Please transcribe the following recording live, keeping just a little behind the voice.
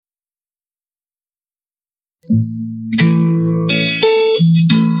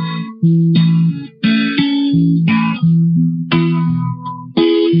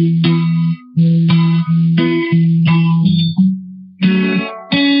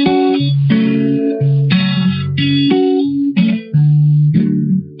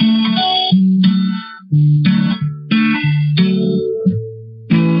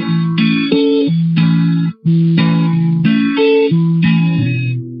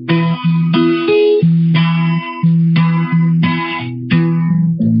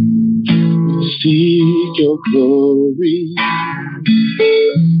Seek your glory.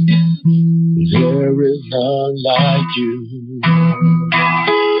 There is none like you.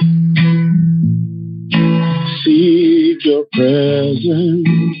 Seek your presence.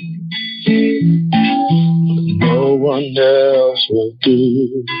 No one else will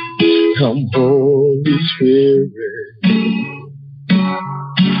do. Come, Holy Spirit.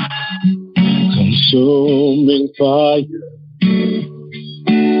 Consuming fire.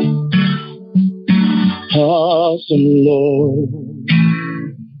 Awesome Lord,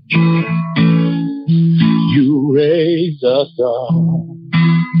 you raise us up.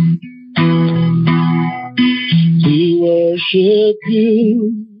 We worship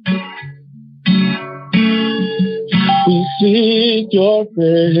you. We seek your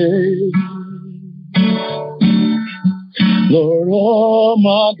face. Lord, all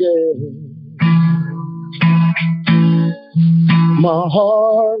my days, my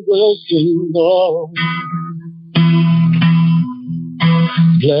heart will sing, Lord.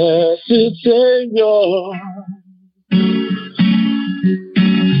 Blessed Savior,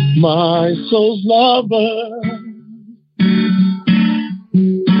 my soul's lover,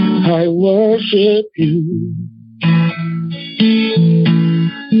 I worship you.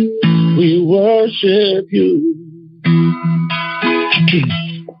 We worship you.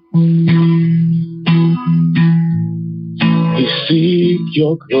 We seek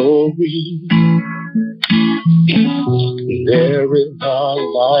your glory. There is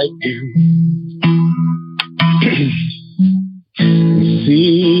none like you. We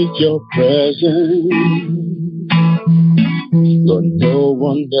seek your presence. Lord, no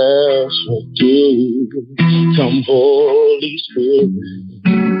one else will do. Come, Holy Spirit.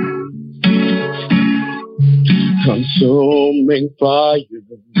 Consuming fire.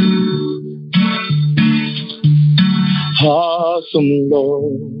 Awesome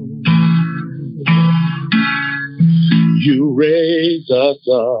Lord, you raise us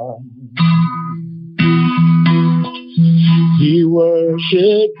up. We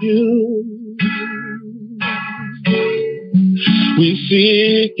worship you. We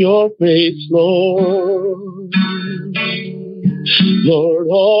seek your face, Lord. Lord,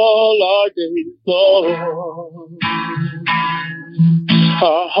 all our days, Lord.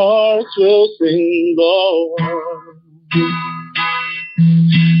 Our hearts will sing, Lord.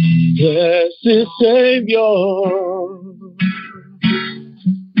 Blessed Savior,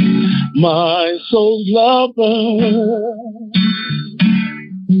 my soul's lover,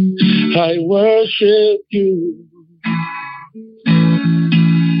 I worship you.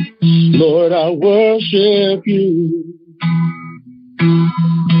 Lord, I worship you.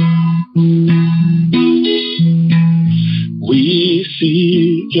 We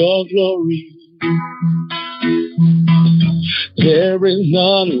seek your glory. There is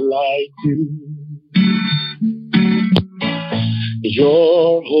none like you.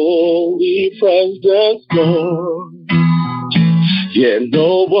 Your holy presence, Lord. Yeah,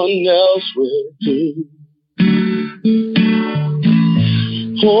 no one else will do.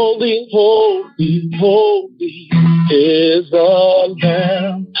 Holy, holy, holy is the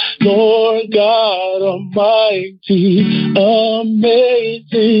Lamb, Lord God Almighty,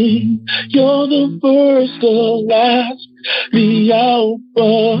 amazing. You're the first, the last, the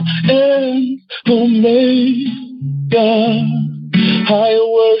Alpha and Omega. I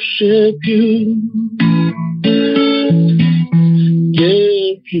worship you,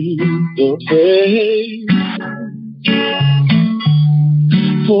 give you the praise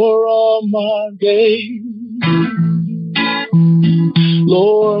for all my days.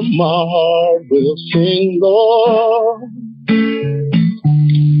 Lord, my heart will sing, Lord.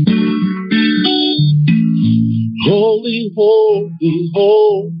 Holy, holy,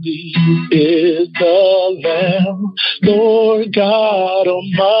 holy is the Lamb, Lord God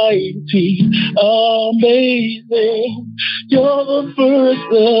Almighty, amazing. You're the first,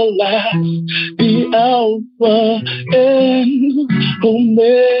 the last, the Alpha and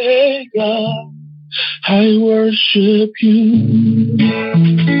Omega. I worship you,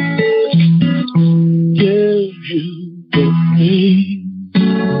 give you the praise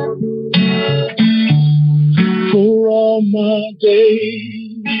my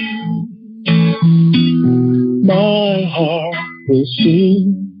days, my heart will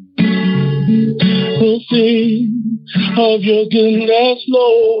sing of your goodness,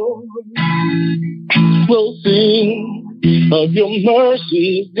 Lord. Will sing of your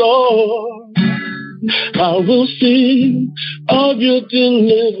mercy, Lord. I will sing of your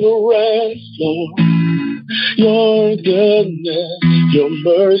deliverance, Lord. Your goodness, your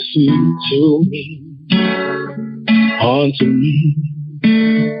mercy to me, unto me.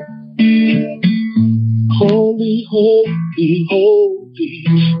 Holy, holy, holy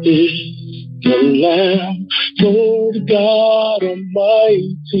is the Lamb, Lord God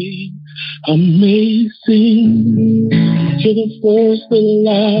Almighty. Amazing, you're the first, the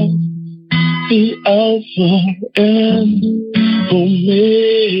last, the Alpha and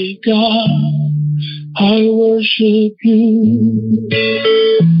Omega. I worship you.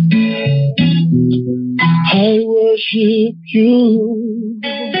 I worship you.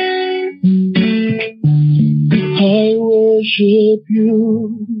 I worship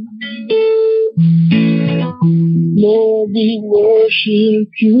you. Lord, we worship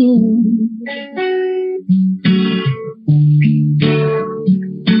you.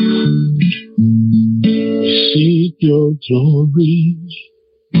 Seek your glory.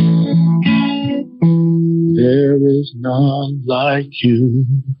 There is none like you,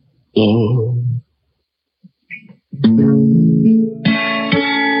 Lord.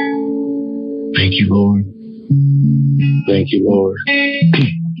 Thank you, Lord. Thank you, Lord.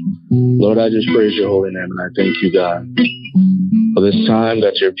 Lord, I just praise your holy name, and I thank you, God, for this time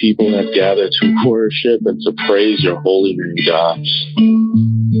that your people have gathered to worship and to praise your holy name, God.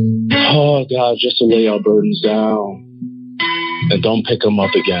 Oh, God, just to lay our burdens down and don't pick them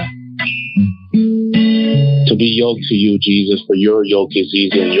up again. To be yoked to you, Jesus, for your yoke is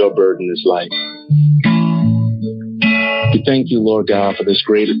easy and your burden is light. We thank you, Lord God, for this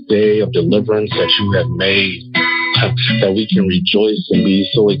great day of deliverance that you have made, that we can rejoice and be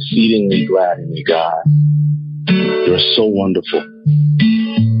so exceedingly glad in you, God. You're so wonderful.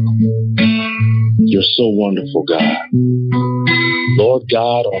 You're so wonderful, God. Lord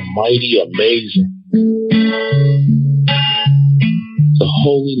God, almighty, amazing. The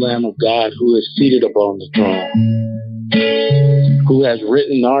holy Lamb of God who is seated upon the throne, who has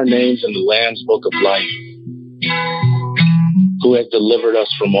written our names in the Lamb's book of life, who has delivered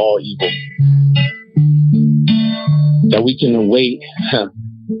us from all evil, that we can await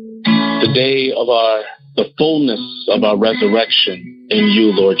the day of the fullness of our resurrection in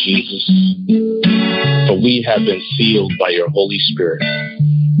you, Lord Jesus. For we have been sealed by your Holy Spirit.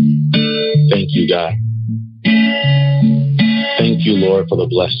 Thank you, God. Thank you, Lord, for the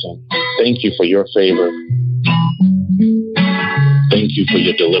blessing. Thank you for your favor. Thank you for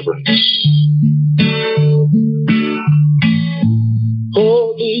your deliverance.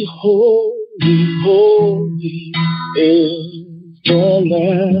 Holy, holy, holy is the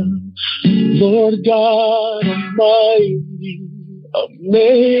Lamb, Lord God Almighty,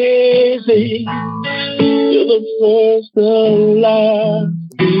 amazing. You're the first, the last,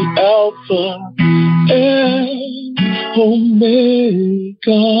 the Alpha and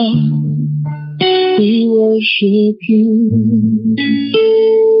Omega. We worship you.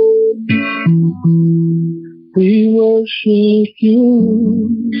 We worship you,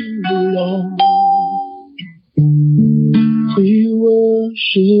 Lord. We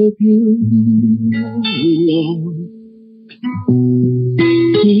worship you, Lord.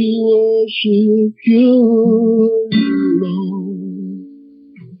 We worship you, Lord.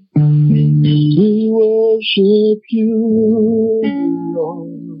 We worship you, Lord.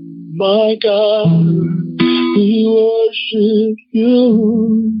 My God, we worship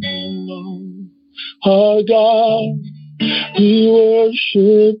you, Lord. Our God, we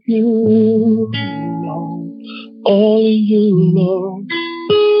worship you, Lord. Only you, Lord.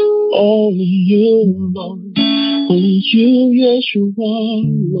 Only you, Lord. Only you, yes, you are,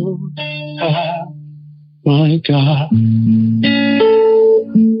 Lord. Ah, my God.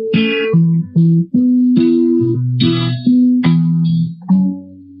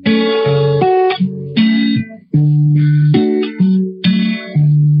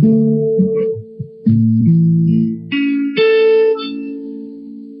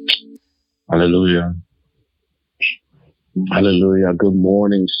 Hallelujah. Hallelujah. Good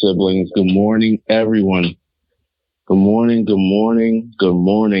morning, siblings. Good morning, everyone. Good morning, good morning, good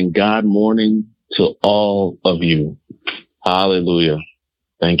morning. God morning to all of you. Hallelujah.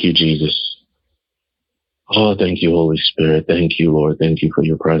 Thank you, Jesus. Oh, thank you, Holy Spirit. Thank you, Lord. Thank you for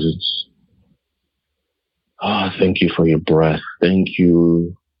your presence. Oh, thank you for your breath. Thank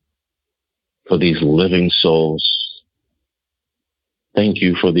you for these living souls Thank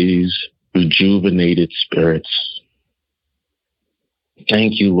you for these rejuvenated spirits.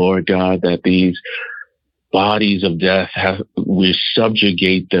 Thank you, Lord God, that these bodies of death, we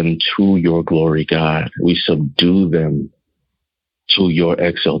subjugate them to your glory, God. We subdue them to your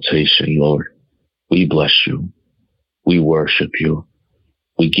exaltation, Lord. We bless you. We worship you.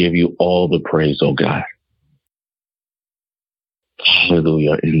 We give you all the praise, oh God.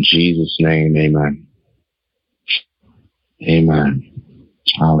 Hallelujah. In Jesus' name, amen. Amen.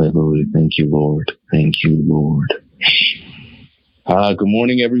 Hallelujah. Thank you, Lord. Thank you, Lord. Good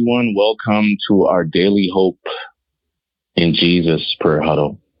morning, everyone. Welcome to our daily hope in Jesus prayer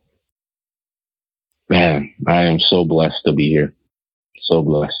huddle. Man, I am so blessed to be here. So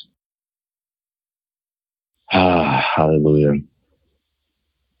blessed. Hallelujah.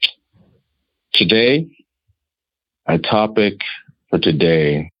 Today, our topic for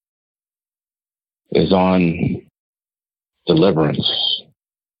today is on deliverance.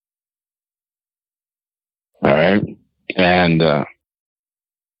 All right. And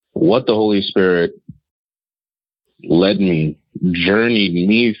what the Holy Spirit journeyed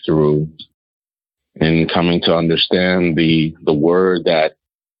me through in coming to understand the word that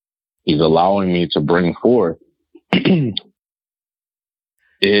He's allowing me to bring forth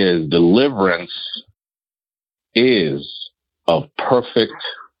is deliverance is of perfect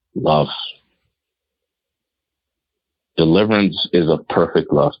love. Deliverance is of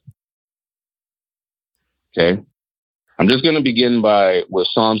perfect love. Okay? I'm just going to begin with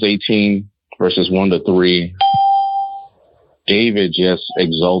Psalms 18, verses 1 to 3. David just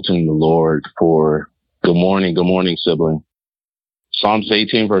exalting the Lord for good morning, sibling. Psalms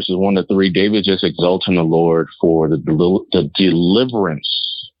 18, verses 1 to 3. David just exalting the Lord for the deliverance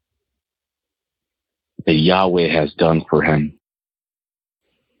that Yahweh has done for him.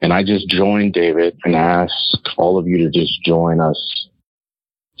 And I just joined David and ask all of you to just join us.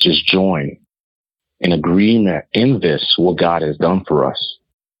 Just join in agreement in this, what God has done for us.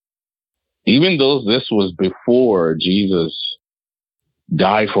 Even though this was before Jesus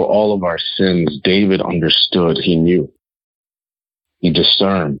died for all of our sins, David understood, he knew, he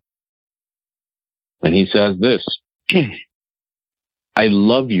discerned. And he says this, I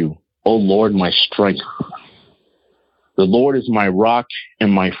love you, O Lord, my strength. The Lord is my rock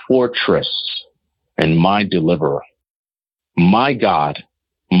and my fortress and my deliverer. My God,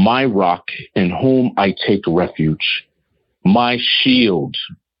 my rock in whom I take refuge. My shield.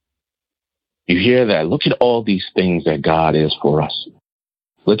 You hear that? Look at all these things that God is for us.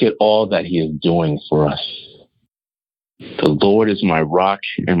 Look at all that he is doing for us. The Lord is my rock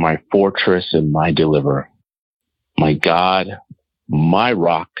and my fortress and my deliverer. My God, my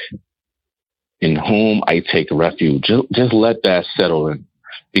rock in whom I take refuge. Just let that settle in.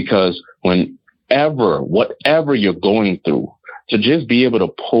 Because whatever you're going through, to just be able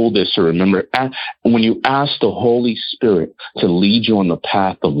to pull this to remember, when you ask the Holy Spirit to lead you on the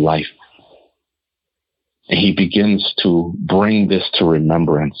path of life, and he begins to bring this to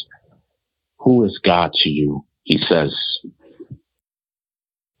remembrance. Who is God to you? He says.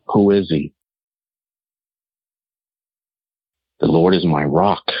 Who is he? The Lord is my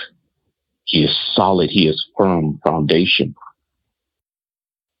rock. He is solid. He is firm foundation.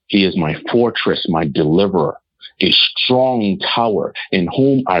 He is my fortress, my deliverer, a strong tower in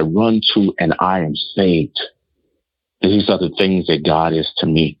whom I run to and I am saved. These are the things that God is to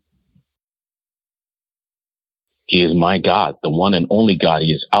me. He is my God, the one and only God.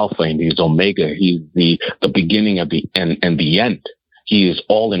 He is Alpha and he is Omega. He is the beginning of the end and the end. He is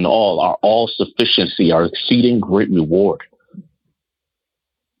all in all, our all sufficiency, our exceeding great reward.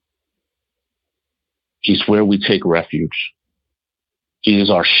 He's where we take refuge. He is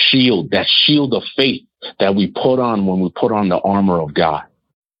our shield, that shield of faith that we put on when we put on the armor of God.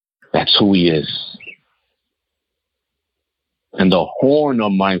 That's who he is. And the horn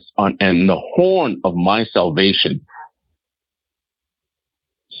of my salvation.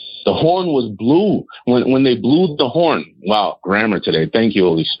 The horn was blue. When they blew the horn, wow, grammar today. Thank you,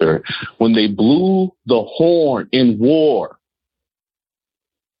 Holy Spirit. When they blew the horn in war,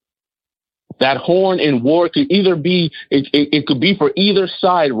 that horn in war could either be, it could be for either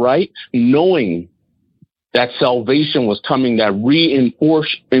side, right? Knowing that salvation was coming, that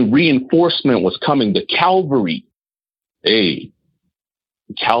reinforcement was coming, the Calvary.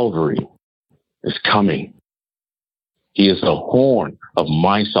 Calvary is coming. He is the horn of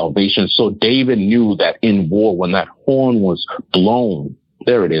my salvation. So David knew that in war, when that horn was blown,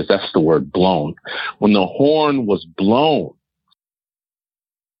 there it is, that's the word, blown. When the horn was blown,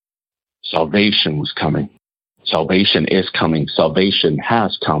 salvation was coming. Salvation is coming. Salvation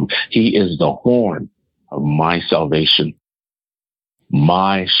has come. He is the horn of my salvation.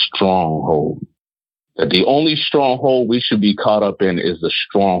 my stronghold. That the only stronghold we should be caught up in is the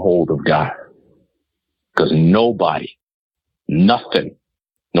stronghold of God. Because nobody, nothing,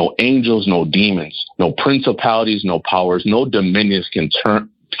 no angels, no demons, no principalities, no powers, no dominions can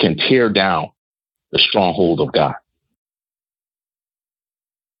tear down the stronghold of God.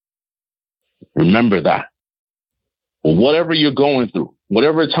 Remember that. Well, whatever you're going through,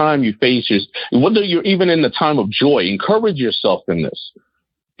 whatever time you face, whether you're even in the time of joy, encourage yourself in this.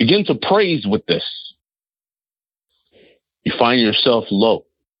 Begin to praise with this. You find yourself low,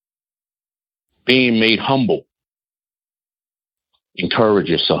 being made humble. Encourage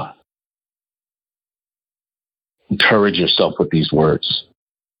yourself. Encourage yourself with these words.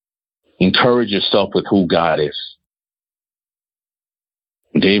 Encourage yourself with who God is.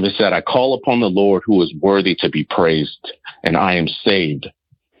 David said, I call upon the Lord who is worthy to be praised, and I am saved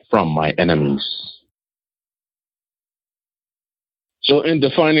from my enemies. So in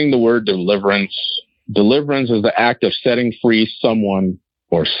defining the word deliverance, deliverance is the act of setting free someone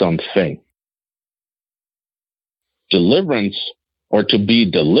or something. Deliverance, or to be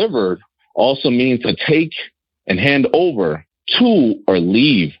delivered, also means to take and hand over to or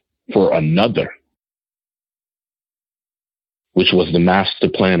leave for another, which was the master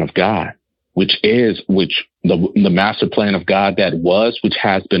plan of God, which the master plan of God which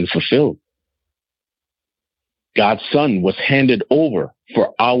has been fulfilled. God's son was handed over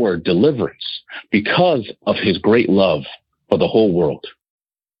for our deliverance because of his great love for the whole world.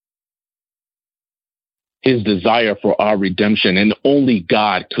 His desire for our redemption, and only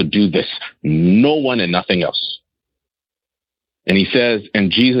God could do this. No one and nothing else. And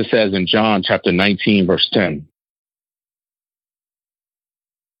Jesus says in John chapter 19, verse 10,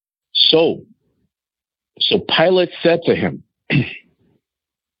 So Pilate said to him,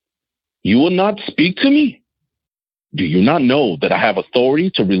 You will not speak to me? Do you not know that I have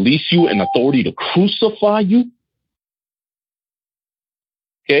authority to release you and authority to crucify you?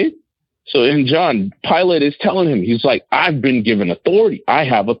 Okay? So in John, Pilate is telling him, he's like, I've been given authority. I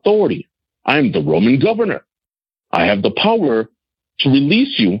have authority. I'm the Roman governor. I have the power to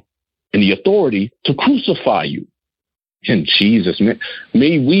release you and the authority to crucify you. And Jesus,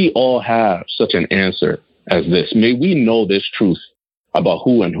 may we all have such an answer as this. May we know this truth about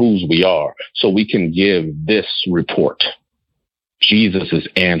who and whose we are so we can give this report. Jesus'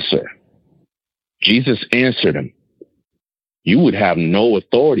 answer. Jesus answered him, You would have no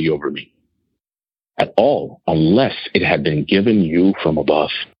authority over me at all unless it had been given you from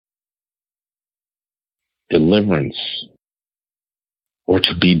above. Deliverance, or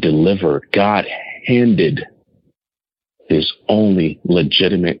to be delivered, God handed his only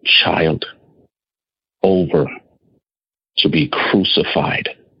legitimate child over to be crucified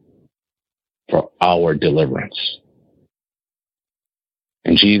for our deliverance.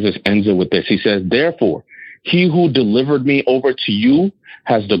 And Jesus ends it with this. He says, Therefore, he who delivered me over to you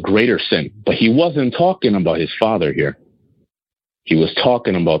has the greater sin. But he wasn't talking about his father here. He was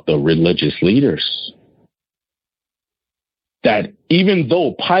talking about the religious leaders. That even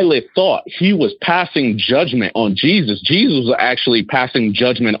though Pilate thought he was passing judgment on Jesus, Jesus was actually passing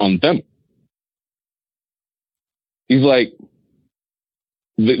judgment on them. He's like,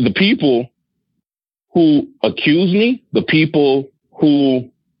 the people who accuse me, the people who,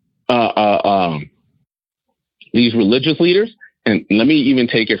 these religious leaders, and let me even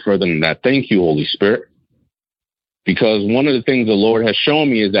take it further than that. Thank you, Holy Spirit. Because one of the things the Lord has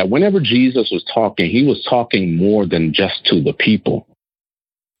shown me is that whenever Jesus was talking, he was talking more than just to the people.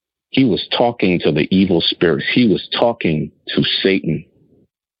 He was talking to the evil spirits. He was talking to Satan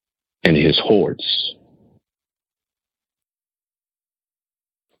and his hordes.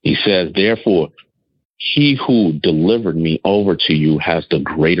 He says, Therefore, he who delivered me over to you has the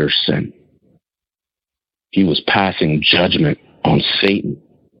greater sin. He was passing judgment on Satan.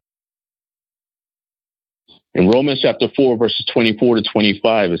 In Romans chapter 4, verses 24 to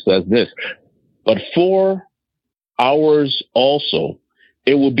 25, it says this, But for ours also,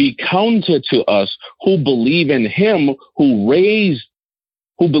 it will be counted to us who believe in him who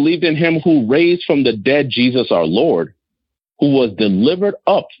believed in him who raised from the dead Jesus our Lord, who was delivered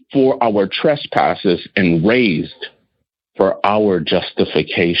up for our trespasses and raised for our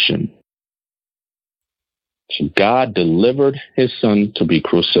justification. So God delivered his son to be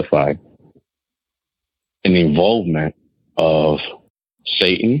crucified. An involvement of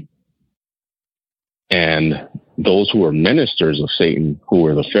Satan and those who were ministers of Satan, who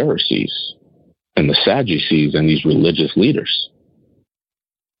were the Pharisees and the Sadducees and these religious leaders.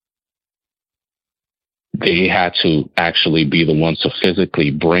 They had to actually be the ones to physically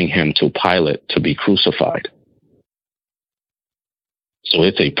bring him to Pilate to be crucified. So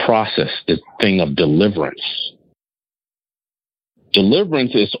it's a process, this thing of deliverance.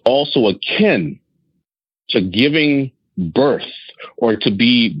 Deliverance is also akin to giving birth or to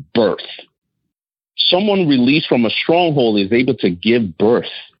be birth. Someone released from a stronghold is able to give birth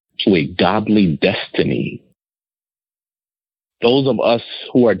to a godly destiny. Those of us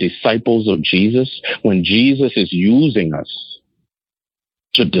who are disciples of Jesus, when Jesus is using us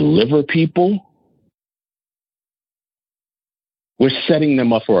to deliver people, we're setting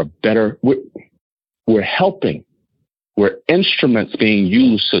them up for a better, we're helping. We're instruments being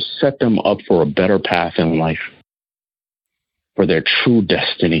used to set them up for a better path in life, for their true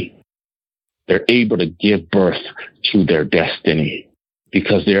destiny. They're able to give birth to their destiny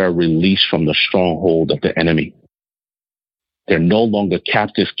because they are released from the stronghold of the enemy. They're no longer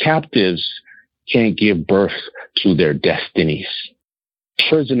captives. Captives can't give birth to their destinies.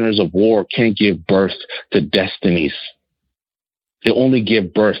 Prisoners of war can't give birth to destinies. They only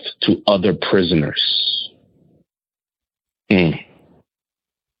give birth to other prisoners. And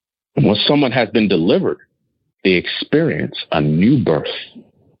when someone has been delivered, they experience a new birth.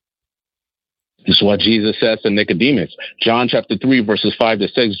 This is what Jesus says to Nicodemus. John chapter 3, verses 5 to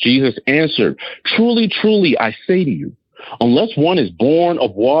 6. Jesus answered, "Truly, truly, I say to you, unless one is born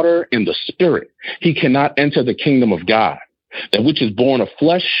of water and the Spirit, he cannot enter the kingdom of God. That which is born of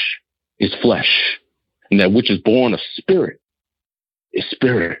flesh is flesh, and that which is born of spirit is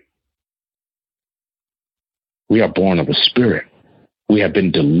spirit." We are born of the Spirit. We have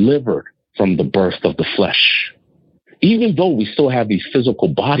been delivered from the birth of the flesh. Even though we still have these physical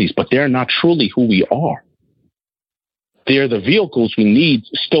bodies, but they're not truly who we are. They're the vehicles we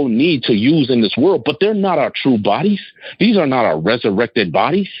still need to use in this world, but they're not our true bodies. These are not our resurrected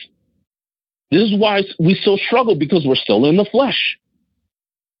bodies. This is why we still struggle, because we're still in the flesh.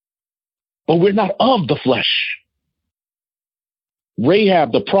 But we're not of the flesh.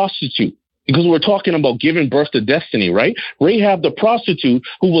 Rahab, the prostitute, because we're talking about giving birth to destiny, right? Rahab, the prostitute,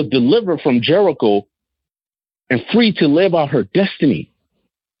 who was delivered from Jericho and free to live out her destiny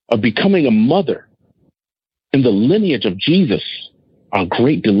of becoming a mother in the lineage of Jesus, our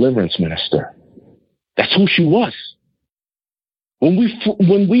great deliverance minister. That's who she was.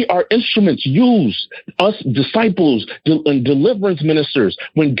 When we are instruments used, us disciples and deliverance ministers,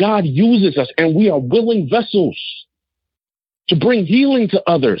 when God uses us and we are willing vessels to bring healing to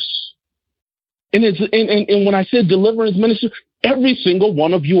others. And when I said deliverance minister, every single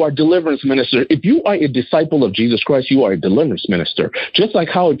one of you are deliverance minister. If you are a disciple of Jesus Christ, you are a deliverance minister. Just like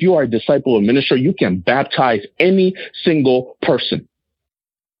how if you are a disciple of minister, you can baptize any single person.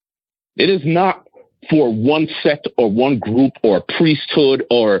 It is not for one sect or one group or priesthood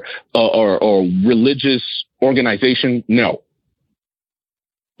or religious organization. No,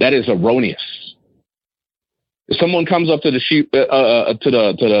 that is erroneous. If someone comes up to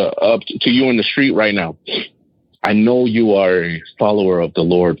you in the street right now, I know you are a follower of the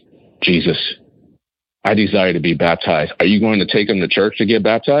Lord Jesus. I desire to be baptized. Are you going to take them to church to get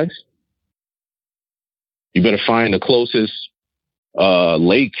baptized? You better find the closest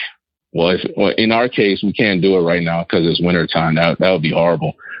lake. Well, in our case, we can't do it right now because it's winter time. That would be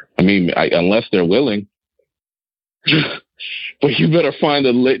horrible. I mean, unless they're willing. But you better find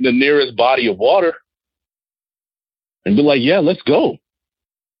the nearest body of water and be like, yeah, let's go.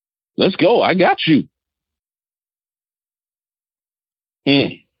 Let's go. I got you.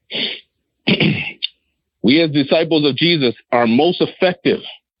 We as disciples of Jesus are most effective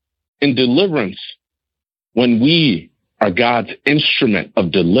in deliverance when we are God's instrument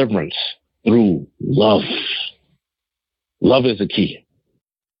of deliverance through love. Love is the key.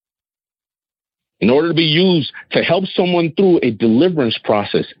 In order to be used to help someone through a deliverance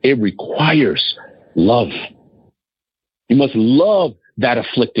process, it requires love. You must love that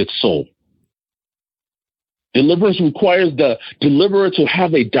afflicted soul. Deliverance requires the deliverer to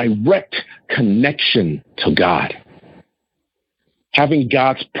have a direct connection to God, having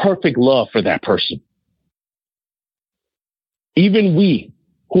God's perfect love for that person. Even we,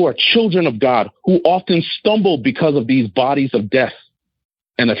 who are children of God, who often stumble because of these bodies of death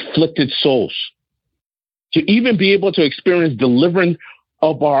and afflicted souls, to even be able to experience deliverance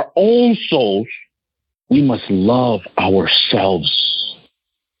of our own souls, we must love ourselves.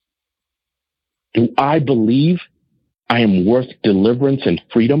 Do I believe I am worth deliverance and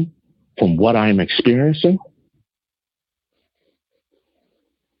freedom from what I am experiencing?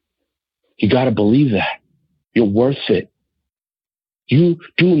 You got to believe that. You're worth it. You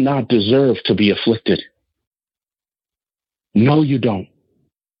do not deserve to be afflicted. No, you don't.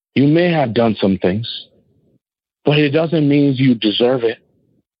 You may have done some things, but it doesn't mean you deserve it.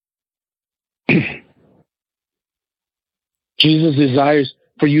 Jesus desires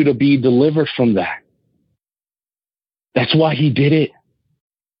for you to be delivered from that. That's why he did it.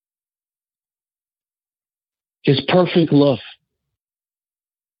 His perfect love.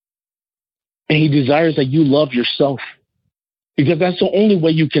 And he desires that you love yourself. Because that's the only way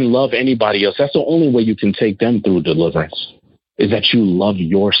you can love anybody else. That's the only way you can take them through deliverance, is that you love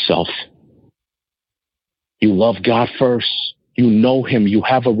yourself. You love God first. You know him. You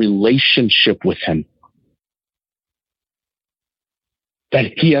have a relationship with him. That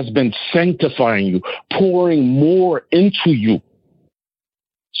he has been sanctifying you, pouring more into you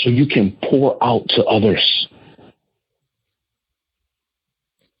so you can pour out to others.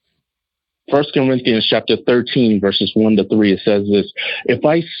 1 Corinthians chapter 13, verses 1-3, it says this: if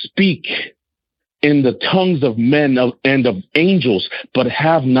I speak in the tongues of men and of angels, but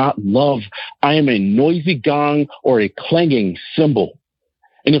have not love, I am a noisy gong or a clanging cymbal.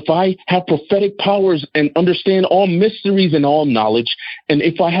 And if I have prophetic powers and understand all mysteries and all knowledge, and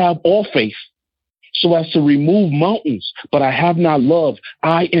if I have all faith so as to remove mountains, but I have not love,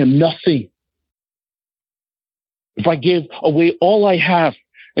 I am nothing. If I give away all I have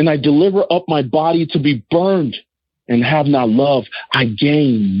and I deliver up my body to be burned and have not love, I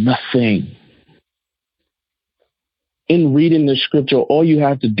gain nothing. In reading the scripture, all you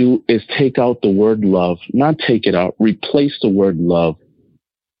have to do is take out the word love, not take it out, replace the word love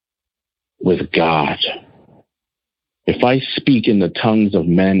with God. If I speak in the tongues of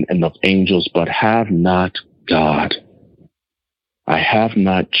men and of angels, but have not God, I have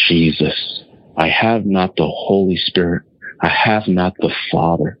not Jesus, I have not the Holy Spirit, I have not the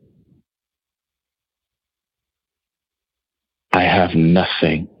Father, I have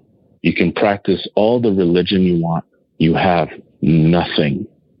nothing. You can practice all the religion you want. You have nothing.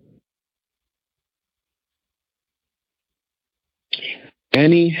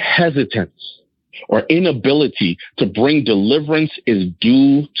 Any hesitance or inability to bring deliverance is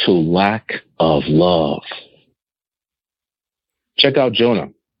due to lack of love. Check out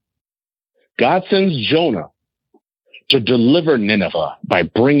Jonah. God sends Jonah to deliver Nineveh by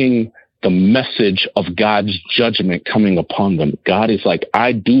bringing the message of God's judgment coming upon them. God is like,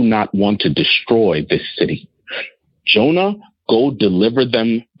 I do not want to destroy this city. Jonah, go deliver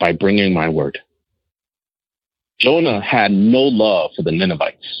them by bringing my word. Jonah had no love for the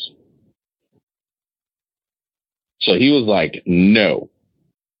Ninevites. So he was like, no,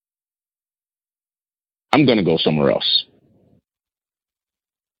 I'm going to go somewhere else.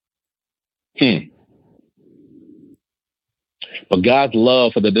 But God's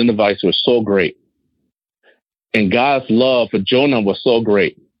love for the Ninevites was so great. And God's love for Jonah was so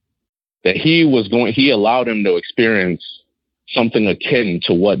great that he allowed him to experience something akin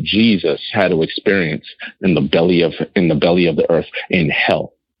to what Jesus had to experience in the belly of the earth, in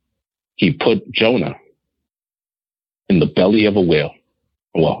hell. He put Jonah in the belly of a whale.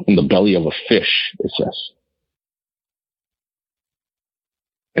 Well, in the belly of a fish, it says.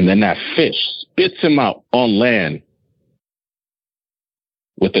 And then that fish spits him out on land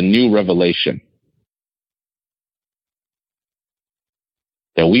with a new revelation.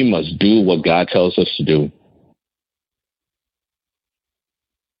 That we must do what God tells us to do.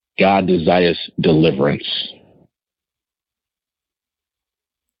 God desires deliverance.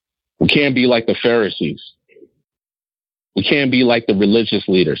 We can't be like the Pharisees. We can't be like the religious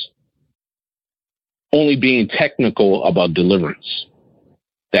leaders, only being technical about deliverance.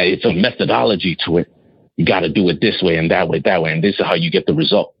 That it's a methodology to it. You got to do it this way and that way, and this is how you get the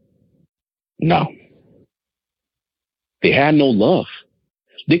result. No. They had no love.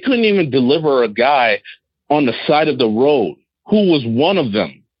 They couldn't even deliver a guy on the side of the road who was one of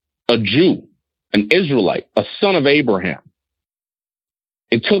them, a Jew, an Israelite, a son of Abraham.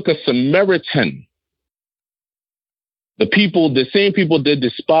 It took a Samaritan, the same people did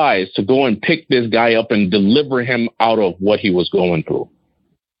despise, to go and pick this guy up and deliver him out of what he was going through.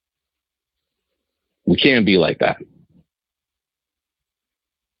 We can't be like that.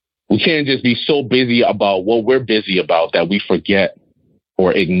 We can't just be so busy about what we're busy about that we forget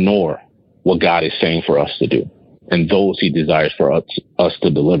or ignore what God is saying for us to do and those he desires for us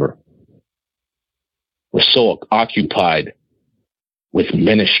to deliver. We're so occupied with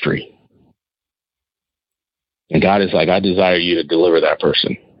ministry. And God is like, I desire you to deliver that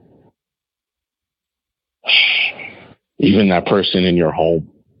person. Even that person in your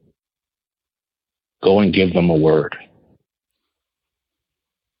home. Go and give them a word.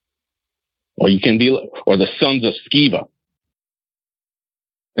 Or you can be, or the sons of Sceva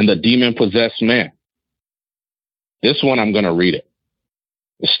and the demon-possessed man. This one, I'm going to read it.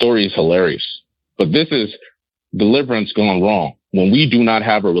 The story is hilarious. But this is deliverance gone wrong when we do not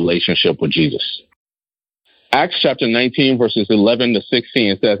have a relationship with Jesus. Acts chapter 19, verses 11 to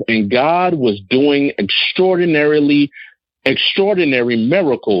 16, it says, and God was doing extraordinary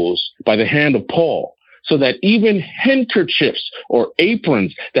miracles by the hand of Paul, so that even handkerchiefs or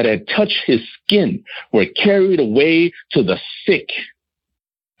aprons that had touched his skin were carried away to the sick,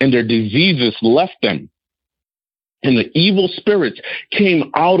 and their diseases left them, and the evil spirits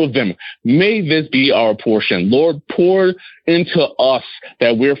came out of them. May this be our portion. Lord, pour into us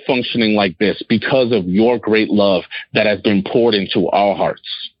that we're functioning like this because of your great love that has been poured into our hearts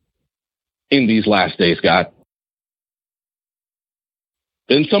in these last days, God.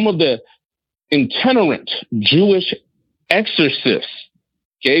 Then some of the itinerant Jewish exorcists,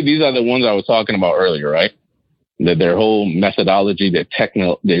 okay, these are the ones I was talking about earlier, right? That their whole methodology,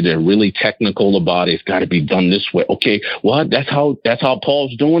 they're really technical about it. It's got to be done this way. Okay, what? That's how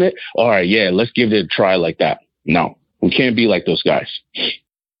Paul's doing it? All right, yeah, let's give it a try like that. No, we can't be like those guys.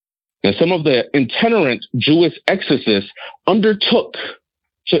 And some of the itinerant Jewish exorcists undertook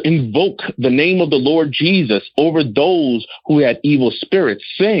to invoke the name of the Lord Jesus over those who had evil spirits,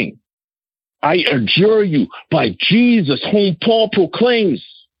 saying, I adjure you by Jesus whom Paul proclaims.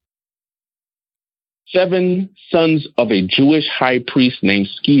 7 sons of a Jewish high priest named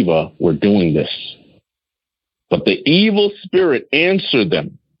Sceva were doing this. But the evil spirit answered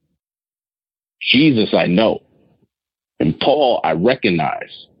them, Jesus I know, and Paul I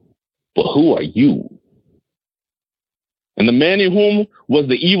recognize, but who are you? And the man in whom was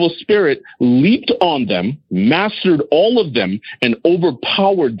the evil spirit leaped on them, mastered all of them, and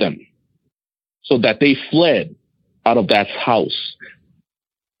overpowered them, so that they fled out of that house,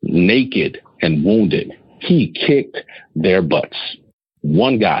 naked and wounded. He kicked their butts.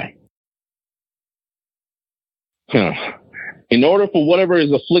 One guy. In order for whatever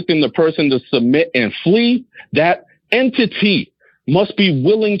is afflicting the person to submit and flee, that entity must be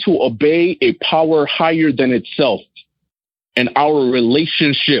willing to obey a power higher than itself and our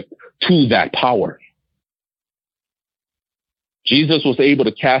relationship to that power. Jesus was able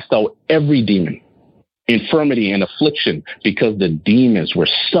to cast out every demon, infirmity, and affliction because the demons were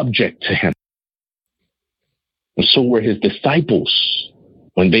subject to him. And so were his disciples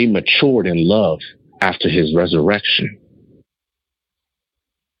when they matured in love after his resurrection.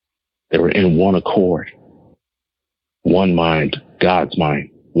 They were in one accord, one mind, God's mind,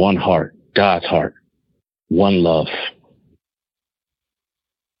 one heart, God's heart, one love,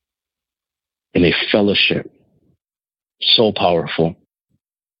 in a fellowship so powerful.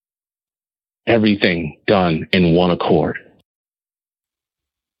 Everything done in one accord.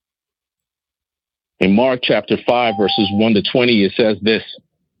 In Mark chapter 5, verses 1 to 20, it says this.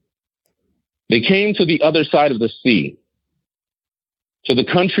 They came to the other side of the sea, to the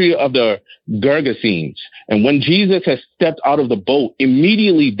country of the Gergesenes. And when Jesus had stepped out of the boat,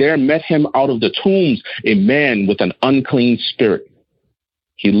 immediately there met him out of the tombs a man with an unclean spirit.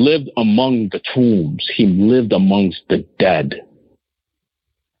 He lived among the tombs. He lived amongst the dead.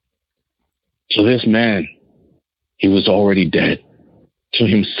 So this man, he was already dead to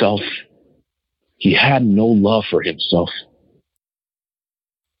himself. He had no love for himself.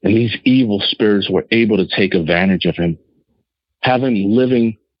 And these evil spirits were able to take advantage of him, have him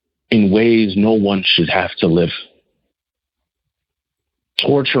living in ways no one should have to live,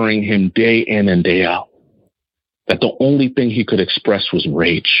 torturing him day in and day out, that the only thing he could express was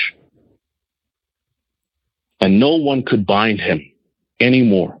rage. And no one could bind him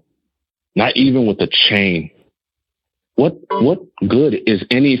anymore, not even with a chain. What good is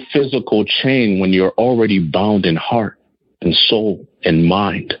any physical chain when you're already bound in heart and soul and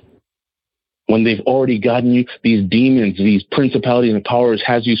mind? When they've already gotten you, these demons, these principalities and powers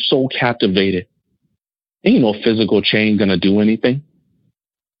has you so captivated. Ain't no physical chain gonna do anything.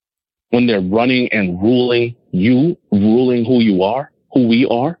 When they're running and ruling you, ruling who you are, who we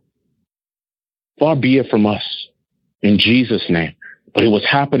are, far be it from us in Jesus' name. But it was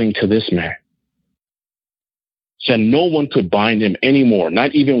happening to this man. Said no one could bind him anymore,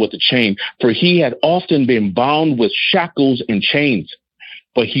 not even with a chain, for he had often been bound with shackles and chains.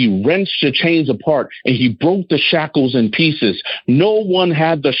 But he wrenched the chains apart and he broke the shackles in pieces. No one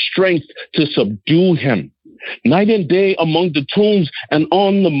had the strength to subdue him. Night and day among the tombs and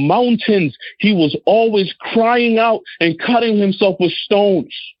on the mountains, he was always crying out and cutting himself with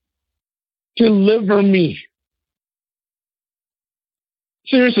stones. Deliver me.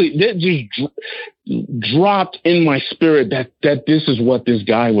 Seriously, that just dropped in my spirit that this is what this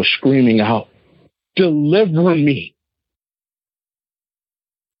guy was screaming out. Deliver me.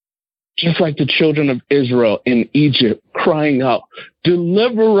 Just like the children of Israel in Egypt crying out,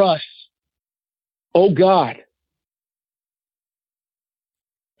 deliver us, oh God.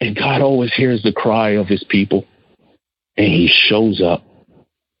 And God always hears the cry of his people, and he shows up.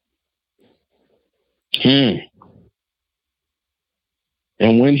 And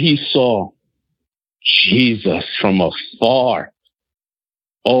when he saw Jesus from afar,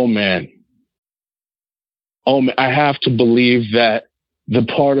 oh man, I have to believe that the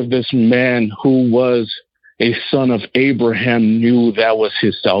part of this man who was a son of Abraham knew that was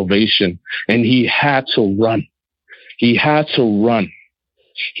his salvation, and he had to run. He had to run.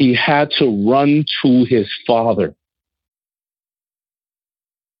 He had to run to his father.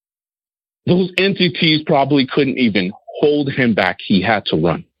 Those entities probably couldn't even hold him back. He had to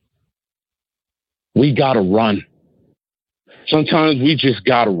run. We got to run. Sometimes we just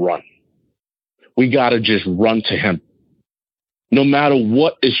got to run. We got to just run to him, no matter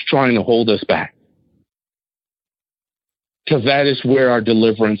what is trying to hold us back. Because that is where our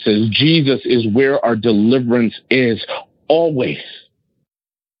deliverance is. Jesus is where our deliverance is, always,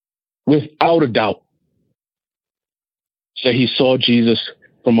 without a doubt. So he saw Jesus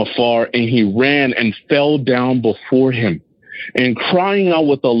from afar, and he ran and fell down before him. And crying out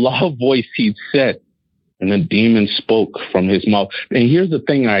with a loud voice, he said, and the demon spoke from his mouth. And here's the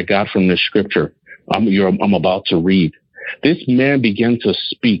thing I got from this scripture I'm about to read. This man began to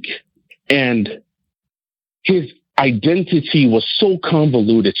speak, and his identity was so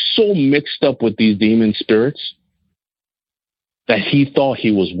convoluted, so mixed up with these demon spirits, that he thought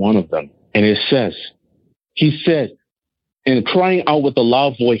he was one of them. And it says, he said, and crying out with a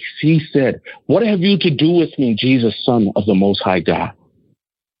loud voice, he said, "What have you to do with me, Jesus, Son of the Most High God?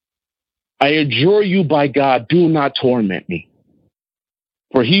 I adjure you by God, do not torment me."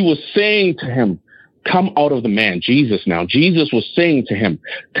 For he was saying to him, "Come out of the man." Jesus was saying to him,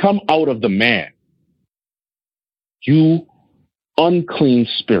 "Come out of the man, you unclean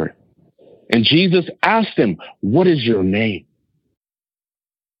spirit." And Jesus asked him, "What is your name?"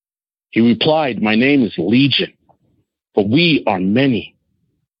 He replied, "My name is Legion, for we are many."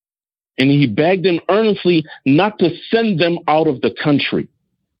 And he begged him earnestly not to send them out of the country.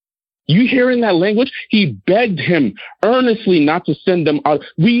 You hearing that language? He begged him earnestly not to send them out.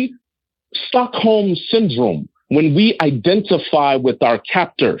 Stockholm syndrome, when we identify with our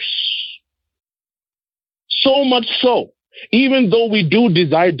captors. So much so, even though we do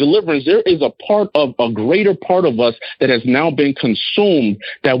desire deliverance, there is a greater part of us that has now been consumed,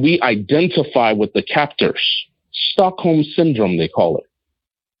 that we identify with the captors. Stockholm syndrome, they call it.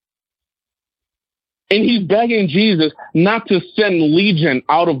 And he's begging Jesus not to send Legion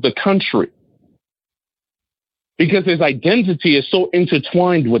out of the country, because his identity is so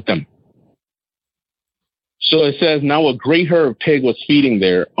intertwined with them. So it says, now a great herd of pigs was feeding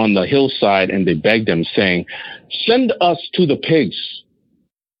there on the hillside, and they begged him, saying, "Send us to the pigs."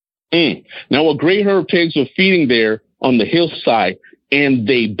 Now a great herd of pigs was feeding there on the hillside, and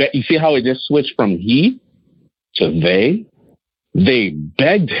you see how it just switched from he to they? They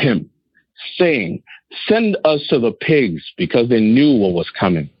begged him, saying, "Send us to the pigs," because they knew what was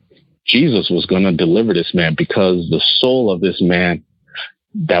coming. Jesus was going to deliver this man, because the soul of this man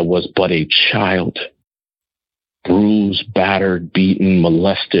that was but a child, bruised, battered, beaten,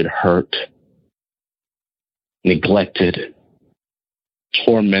 molested, hurt, neglected,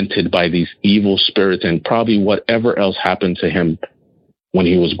 tormented by these evil spirits, and probably whatever else happened to him when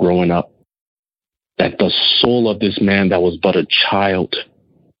he was growing up, that the soul of this man that was but a child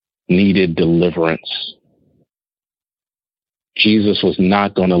needed deliverance. Jesus was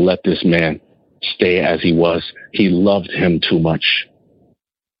not going to let this man stay as he was. He loved him too much.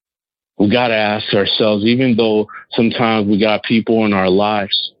 We got to ask ourselves, even though sometimes we got people in our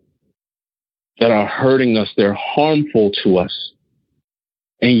lives that are hurting us, they're harmful to us.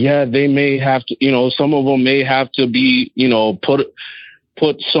 And yeah, they may have to, some of them may have to be,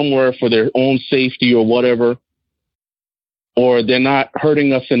 put somewhere for their own safety or whatever. Or they're not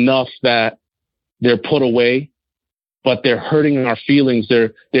hurting us enough that they're put away, but they're hurting our feelings.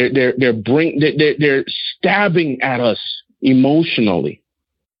 They're stabbing at us emotionally.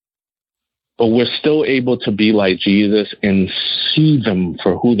 But we're still able to be like Jesus and see them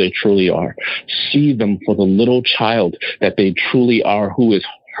for who they truly are. See them for the little child that they truly are, who is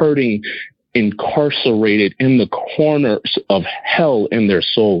hurting, incarcerated in the corners of hell in their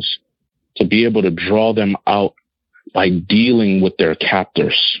souls, to be able to draw them out by dealing with their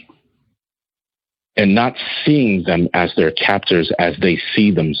captors and not seeing them as their captors as they see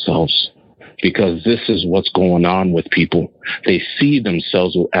themselves. Because this is what's going on with people. They see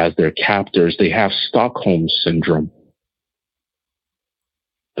themselves as their captors. They have Stockholm syndrome.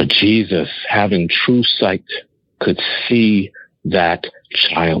 But Jesus, having true sight, could see that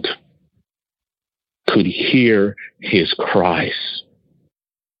child, could hear his cries,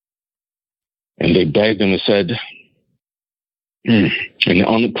 And they begged him and said, and the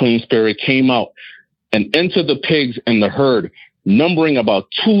unclean spirit came out and entered the pigs and the herd, numbering about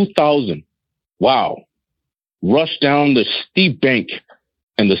 2,000. Wow. Rushed down the steep bank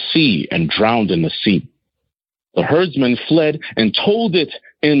and the sea and drowned in the sea. The herdsmen fled and told it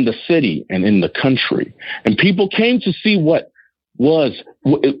in the city and in the country. And people came to see what it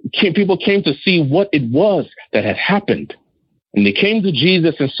was that had happened. And they came to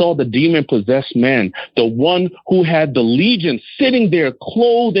Jesus and saw the demon-possessed man, the one who had the legion, sitting there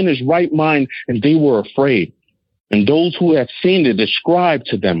clothed in his right mind, and they were afraid. And those who had seen it described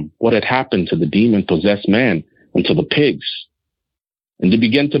to them what had happened to the demon-possessed man and to the pigs. And they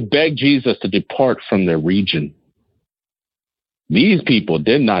began to beg Jesus to depart from their region. These people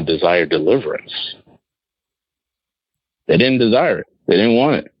did not desire deliverance. They didn't desire it. They didn't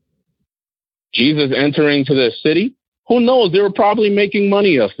want it. Jesus entering to their city, who knows? They were probably making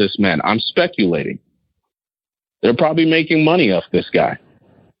money off this man. I'm speculating. They're probably making money off this guy.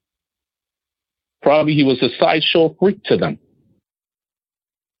 Probably he was a sideshow freak to them.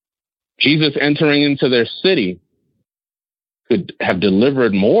 Jesus entering into their city could have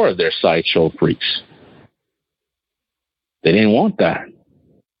delivered more of their sideshow freaks. They didn't want that.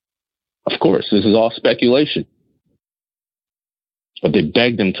 Of course, this is all speculation. But they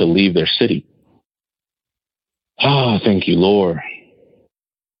begged him to leave their city. Ah, thank you, Lord.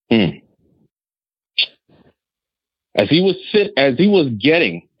 As he was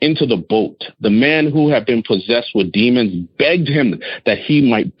getting into the boat, the man who had been possessed with demons begged him that he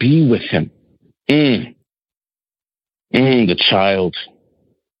might be with him. The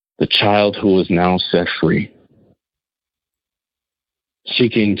child who is now set free,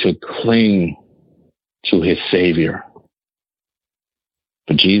 seeking to cling to his Savior.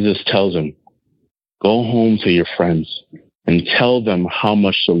 But Jesus tells him, go home to your friends and tell them how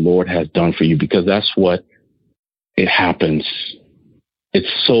much the Lord has done for you, because that's what it happens.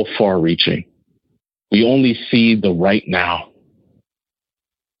 It's so far-reaching. We only see the right now.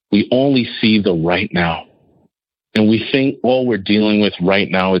 We only see the right now. And we think all we're dealing with right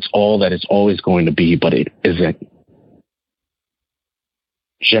now, it's all that it's always going to be, but it isn't.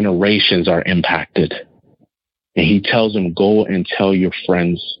 Generations are impacted. And he tells them, go and tell your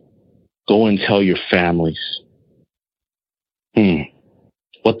friends. Go and tell your families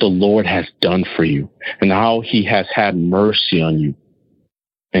what the Lord has done for you and how he has had mercy on you.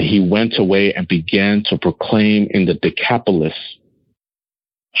 And he went away and began to proclaim in the Decapolis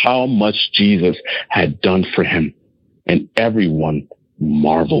how much Jesus had done for him. And everyone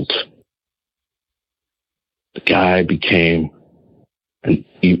marveled. The guy became an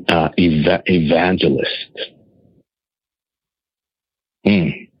evangelist.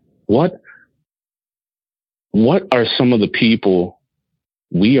 What are some of the people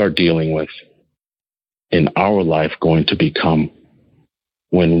we are dealing with in our life going to become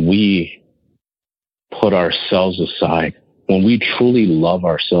when we put ourselves aside, when we truly love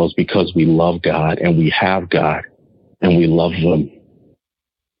ourselves because we love God and we have God and we love them?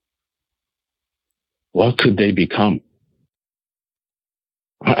 What could they become?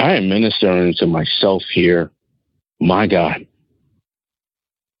 I am ministering to myself here. My God.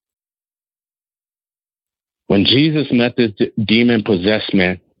 When Jesus met this demon-possessed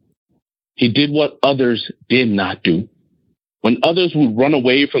man, he did what others did not do. When others would run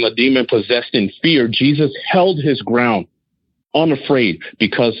away from the demon-possessed in fear, Jesus held his ground, unafraid,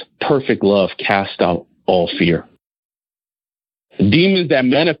 because perfect love cast out all fear. The demons that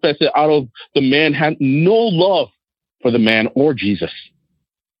manifested out of the man had no love for the man or Jesus,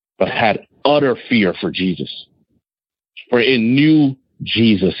 but had utter fear for Jesus. For it knew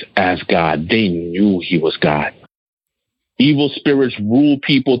Jesus as God. They knew he was God. Evil spirits rule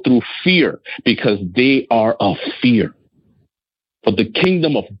people through fear because they are of fear. For the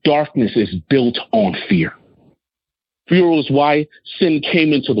kingdom of darkness is built on fear. Fear was why sin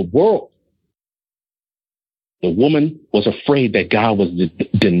came into the world. The woman was afraid that God was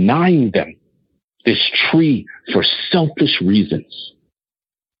denying them this tree for selfish reasons.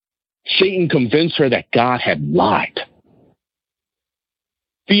 Satan convinced her that God had lied.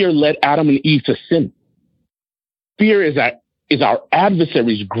 Fear led Adam and Eve to sin. Fear is our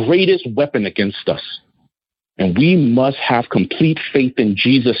adversary's greatest weapon against us. And we must have complete faith in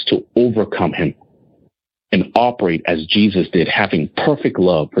Jesus to overcome him and operate as Jesus did, having perfect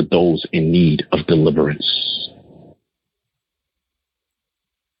love for those in need of deliverance.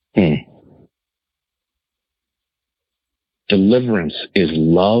 Deliverance is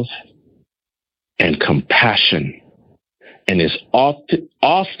love and compassion, and is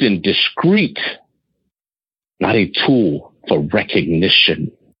often discreet, not a tool for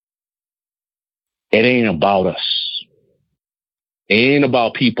recognition. It ain't about us. It ain't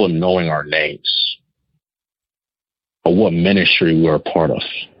about people knowing our names or what ministry we're a part of.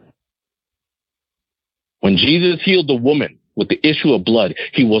 When Jesus healed the woman with the issue of blood,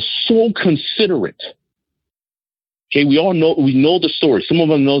 he was so considerate. Okay, we know the story. Some of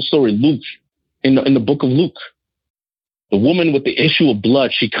us know the story. Luke, in the book of Luke, the woman with the issue of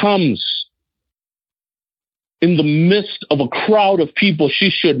blood, she comes in the midst of a crowd of people she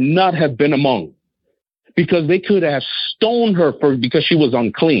should not have been among, because they could have stoned her because she was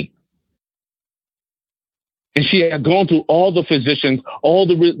unclean. And she had gone through all the physicians, all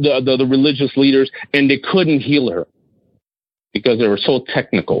the religious leaders, and they couldn't heal her because they were so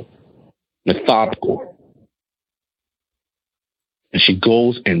technical, methodical. And she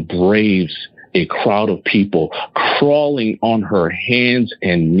goes and braves a crowd of people crawling on her hands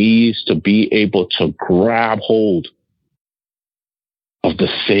and knees to be able to grab hold of the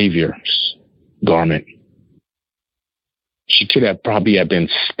Savior's garment. She could have probably have been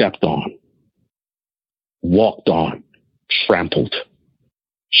stepped on, walked on, trampled.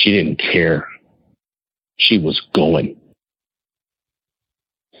 She didn't care. She was going.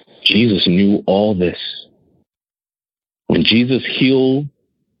 Jesus knew all this. When Jesus healed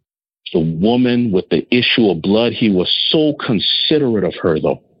the woman with the issue of blood, he was so considerate of her,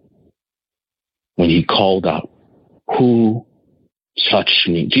 though, when he called out, "Who touched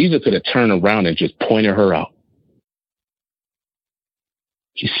me?" Jesus could have turned around and just pointed her out.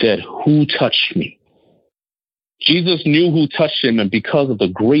 He said, "Who touched me?" Jesus knew who touched him, and because of the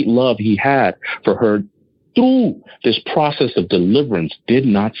great love he had for her through this process of deliverance, did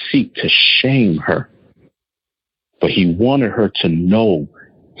not seek to shame her. But he wanted her to know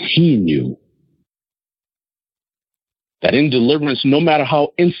he knew that in deliverance, no matter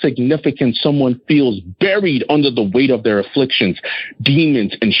how insignificant someone feels, buried under the weight of their afflictions,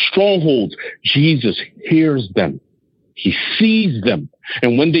 demons, and strongholds, Jesus hears them. He sees them.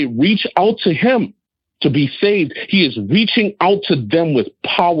 And when they reach out to him to be saved, he is reaching out to them with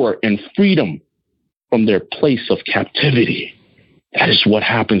power and freedom from their place of captivity. That is what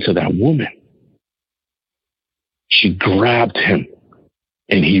happened to that woman. She grabbed him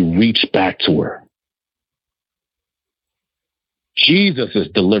and he reached back to her. Jesus'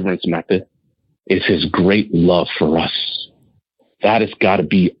 deliverance method is his great love for us. That has got to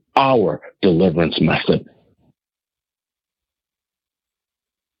be our deliverance method.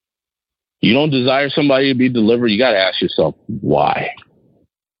 You don't desire somebody to be delivered, you got to ask yourself, why?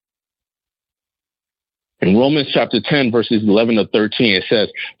 In Romans chapter 10, verses 11 to 13, it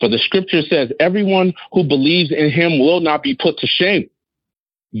says, "For the scripture says, everyone who believes in him will not be put to shame.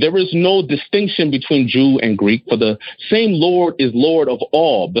 There is no distinction between Jew and Greek, for the same Lord is Lord of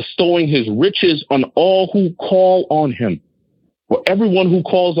all, bestowing his riches on all who call on him. For everyone who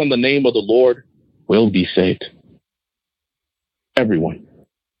calls on the name of the Lord will be saved." Everyone.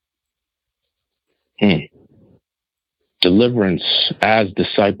 Deliverance as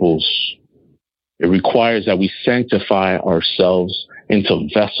disciples, it requires that we sanctify ourselves into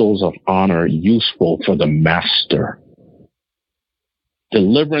vessels of honor, useful for the master.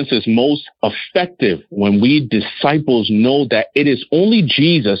 Deliverance is most effective when we disciples know that it is only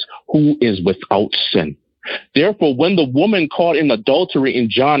Jesus who is without sin. Therefore, when the woman caught in adultery in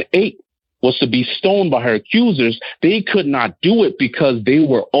John 8 was to be stoned by her accusers, they could not do it because they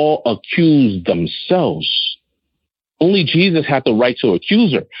were all accused themselves. Only Jesus had the right to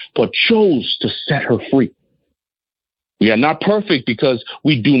accuse her, but chose to set her free. We are not perfect because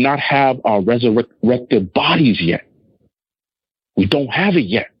we do not have our resurrected bodies yet. We don't have it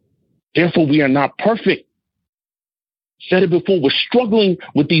yet. Therefore, we are not perfect. Said it before, we're struggling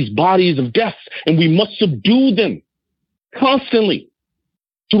with these bodies of death, and we must subdue them constantly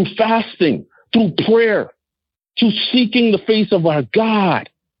through fasting, through prayer, through seeking the face of our God,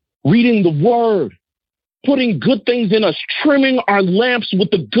 reading the word, putting good things in us, trimming our lamps with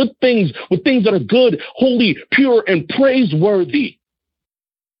the good things, with things that are good, holy, pure, and praiseworthy.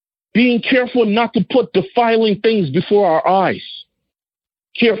 Being careful not to put defiling things before our eyes.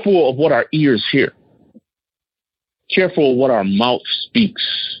 Careful of what our ears hear. Careful of what our mouth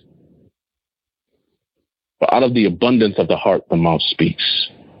speaks. For out of the abundance of the heart, the mouth speaks.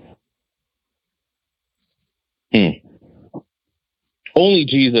 Only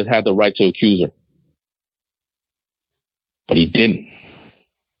Jesus had the right to accuse her. But he didn't.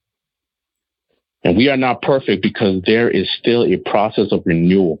 And we are not perfect because there is still a process of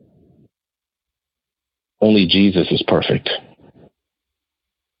renewal. Only Jesus is perfect.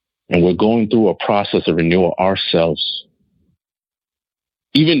 And we're going through a process of renewal ourselves.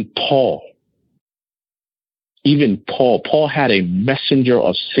 Even Paul had a messenger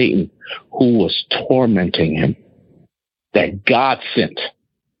of Satan who was tormenting him that God sent.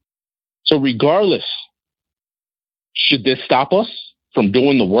 So regardless, should this stop us from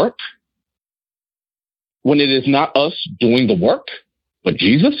doing the work when it is not us doing the work, but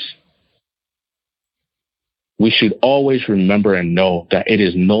Jesus? We should always remember and know that it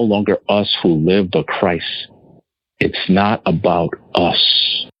is no longer us who live, but Christ. It's not about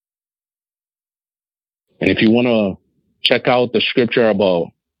us. And if you want to check out the scripture about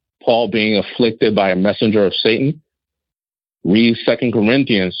Paul being afflicted by a messenger of Satan, read 2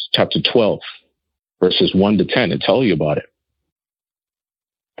 Corinthians chapter 12, verses 1 to 10, and tell you about it.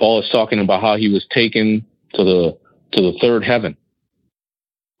 Paul is talking about how he was taken to the third heaven.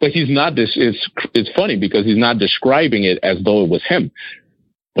 But he's not this. It's funny because he's not describing it as though it was him,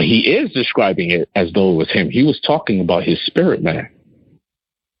 but he is describing it as though it was him. He was talking about his spirit man.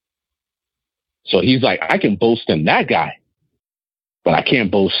 So he's like, I can boast in that guy, but I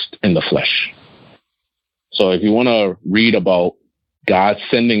can't boast in the flesh. So if you want to read about God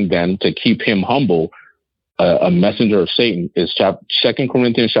sending them to keep him humble, a messenger of Satan, is 2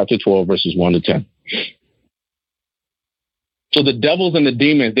 Corinthians chapter 12, verses 1 to 10. So the devils and the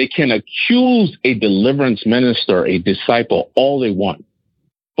demons, they can accuse a deliverance minister, a disciple, all they want.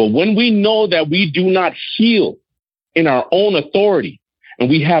 But when we know that we do not heal in our own authority, and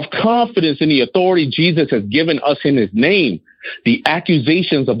we have confidence in the authority Jesus has given us in his name, the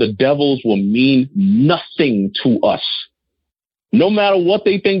accusations of the devils will mean nothing to us. No matter what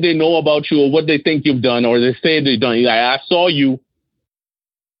they think they know about you or what they think you've done or they say they've done, like, I saw you.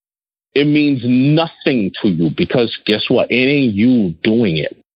 It means nothing to you because guess what? It ain't you doing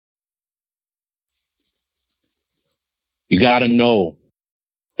it. You got to know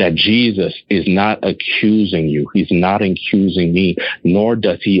that Jesus is not accusing you. He's not accusing me, nor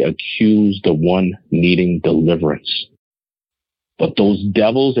does he accuse the one needing deliverance. But those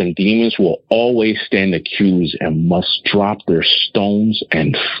devils and demons will always stand accused and must drop their stones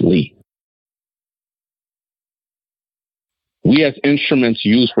and flee. We as instruments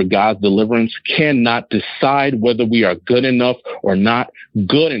used for God's deliverance cannot decide whether we are good enough or not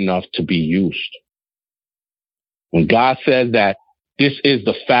good enough to be used. When God says that this is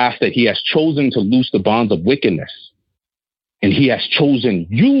the fast that he has chosen to loose the bonds of wickedness, and he has chosen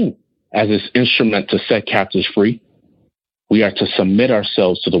you as his instrument to set captives free, we are to submit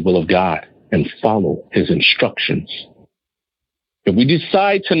ourselves to the will of God and follow his instructions. If we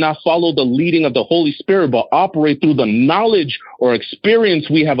decide to not follow the leading of the Holy Spirit, but operate through the knowledge or experience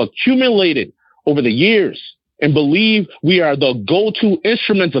we have accumulated over the years and believe we are the go-to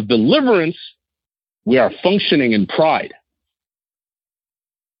instruments of deliverance, we are functioning in pride.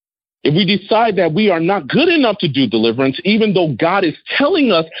 If we decide that we are not good enough to do deliverance, even though God is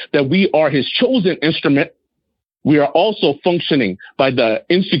telling us that we are his chosen instrument, we are also functioning by the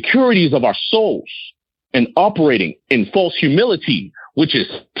insecurities of our souls and operating in false humility, which is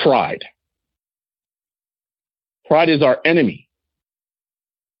pride. Pride is our enemy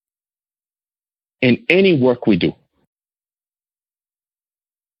in any work we do.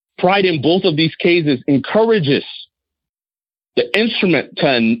 Pride in both of these cases encourages the instrument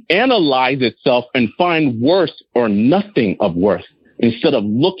to analyze itself and find worth or nothing of worth instead of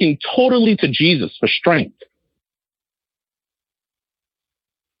looking totally to Jesus for strength.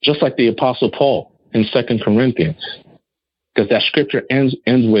 Just like the Apostle Paul in 2 Corinthians, because that scripture ends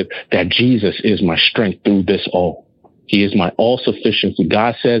with that Jesus is my strength through this all. He is my all sufficiency.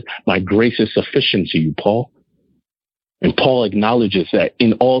 God says, my grace is sufficient to you, Paul. And Paul acknowledges that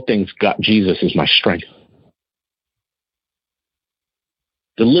in all things, God, Jesus is my strength.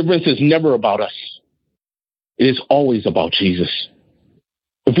 Deliverance is never about us. It is always about Jesus.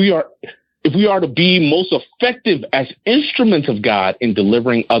 If we are to be most effective as instruments of God in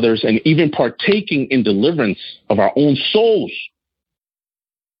delivering others and even partaking in deliverance of our own souls,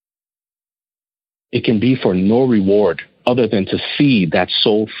 it can be for no reward other than to see that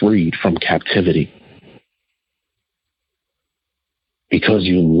soul freed from captivity. Because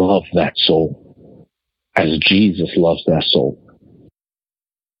you love that soul as Jesus loves that soul.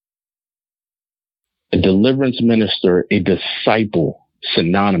 A deliverance minister, a disciple,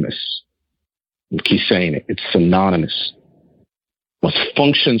 synonymous. We keep saying it. It's synonymous. Must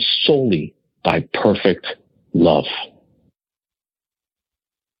function solely by perfect love.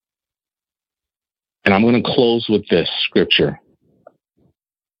 And I'm going to close with this scripture.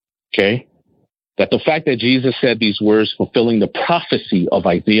 Okay? That the fact that Jesus said these words fulfilling the prophecy of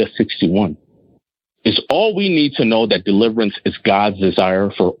Isaiah 61 is all we need to know that deliverance is God's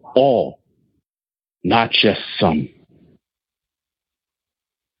desire for all, not just some.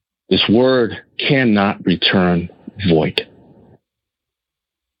 This word cannot return void.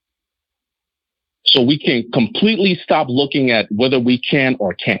 So we can completely stop looking at whether we can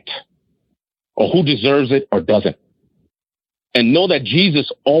or can't, or who deserves it or doesn't. And know that Jesus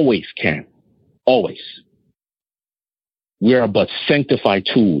always can. Always. We are but sanctified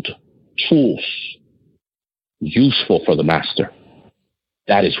tools useful for the master.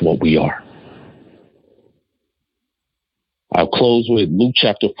 That is what we are. I'll close with Luke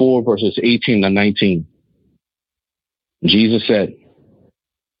chapter 4, verses 18 and 19. Jesus said,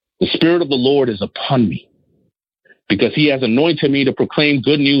 "The Spirit of the Lord is upon me, because he has anointed me to proclaim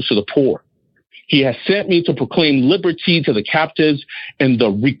good news to the poor. He has sent me to proclaim liberty to the captives and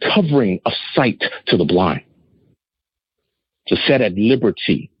the recovering of sight to the blind, to set at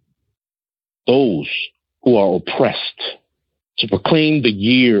liberty those who are oppressed, to proclaim the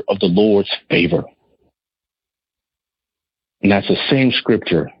year of the Lord's favor." And that's the same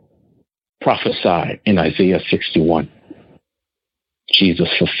scripture prophesied in Isaiah 61. Jesus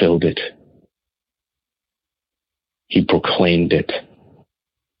fulfilled it. He proclaimed it.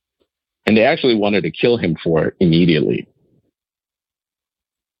 And they actually wanted to kill him for it immediately.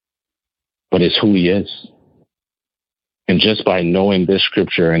 But it's who he is. And just by knowing this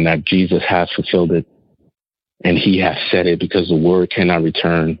scripture and that Jesus has fulfilled it, and he has said it, because the word cannot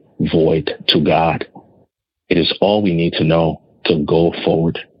return void to God, it is all we need to know to go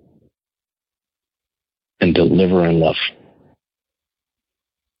forward and deliver in love.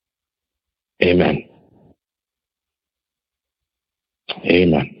 Amen.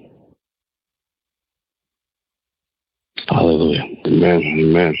 Amen. Hallelujah. Amen.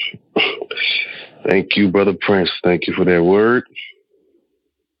 Amen. Thank you, Brother Prince. Thank you for that word.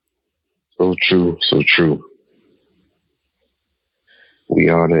 So true. So true. We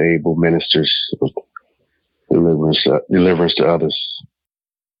are the able ministers of deliverance to others.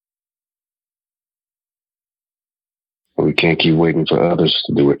 We can't keep waiting for others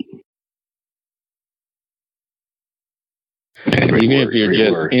to do it. Even if you're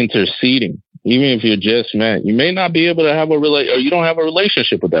just interceding, even if you're just, man, you may not be able to have or you don't have a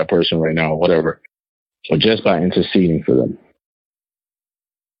relationship with that person right now or whatever, or just by interceding for them,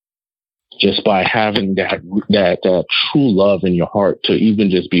 just by having that true love in your heart to even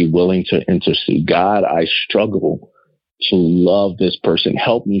just be willing to intercede. God, I struggle to love this person.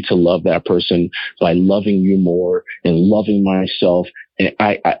 Help me to love that person by loving you more and loving myself. And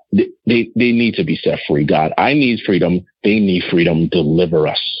they need to be set free, God. I need freedom. They need freedom. Deliver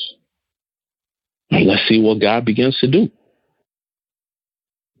us. And let's see what God begins to do.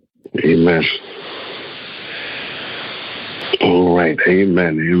 Amen. All right.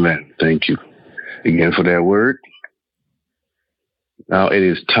 Amen. Amen. Thank you again for that word. Now it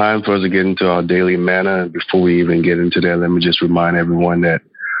is time for us to get into our daily manna. And before we even get into that, let me just remind everyone that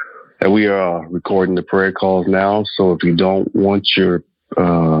we are recording the prayer calls now. So if you don't want your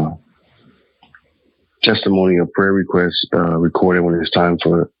testimony or prayer requests recorded when it's time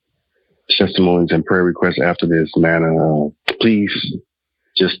for testimonies and prayer requests after this manna, please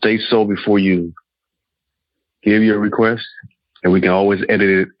just state so before you give your request, and we can always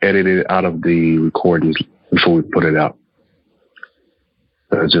edit it out of the recordings before we put it out.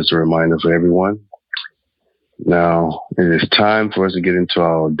 Just a reminder for everyone. Now, it is time for us to get into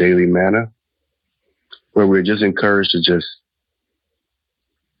our daily manna, where we're just encouraged to just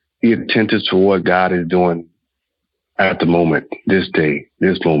be attentive to what God is doing at the moment, this day,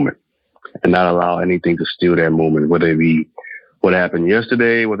 this moment, and not allow anything to steal that moment, whether it be what happened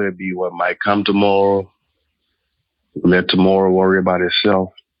yesterday, whether it be what might come tomorrow. Let tomorrow worry about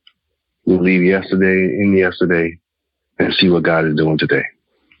itself. We leave yesterday in yesterday and see what God is doing today.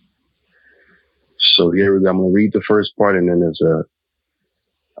 So here we go. I'm going to read the first part, and then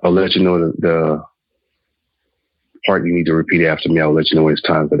I'll let you know the part you need to repeat after me. I'll let you know when it's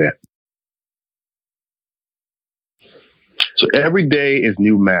time for that. So every day is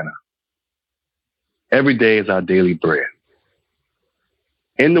new manna. Every day is our daily bread.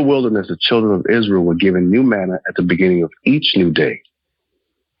 In the wilderness, the children of Israel were given new manna at the beginning of each new day.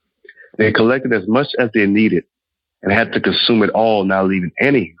 They collected as much as they needed and had to consume it all, not leaving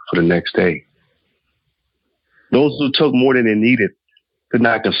any for the next day. Those who took more than they needed could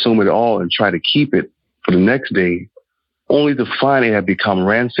not consume it all and try to keep it for the next day, only to find it had become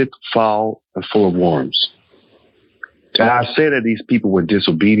rancid, foul, and full of worms. God said that these people were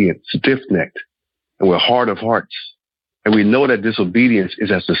disobedient, stiff-necked, and were hard of hearts. And we know that disobedience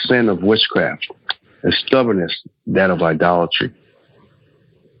is as the sin of witchcraft, and stubbornness that of idolatry.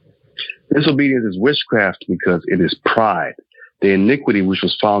 Disobedience is witchcraft because it is pride, the iniquity which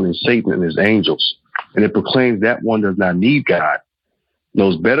was found in Satan and his angels. And it proclaims that one does not need God,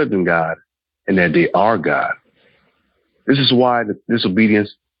 knows better than God, and that they are God. This is why the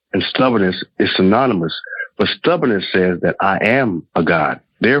disobedience and stubbornness is synonymous, but stubbornness says that I am a God,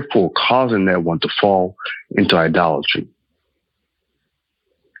 therefore causing that one to fall into idolatry.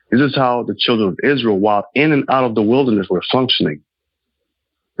 This is how the children of Israel, while in and out of the wilderness, were functioning.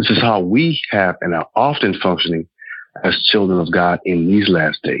 This is how we have and are often functioning as children of God in these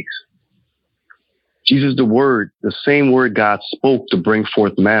last days. Jesus, the Word, the same word God spoke to bring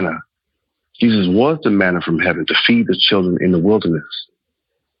forth manna. Jesus was the manna from heaven to feed the children in the wilderness.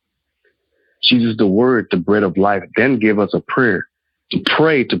 Jesus, the Word, the bread of life, then gave us a prayer to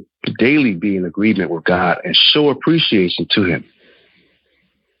pray, to daily be in agreement with God and show appreciation to Him.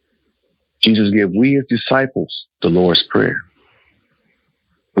 Jesus gave we, His disciples, the Lord's Prayer.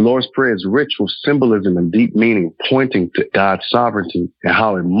 The Lord's Prayer is rich with symbolism and deep meaning, pointing to God's sovereignty and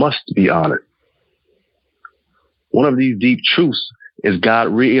how it must be honored. One of these deep truths is God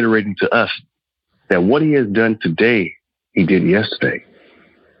reiterating to us that what He has done today, He did yesterday.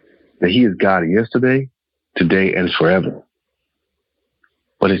 That He is God yesterday, today, and forever.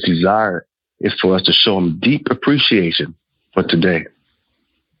 But His desire is for us to show Him deep appreciation for today.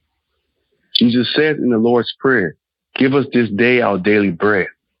 Jesus said in the Lord's Prayer, "Give us this day our daily bread,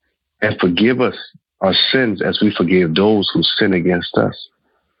 and forgive us our sins as we forgive those who sin against us."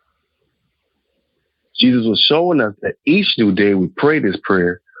 Jesus was showing us that each new day we pray this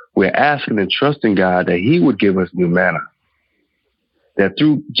prayer, we're asking and trusting God that He would give us new manna. That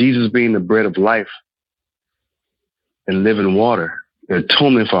through Jesus being the bread of life and living water, the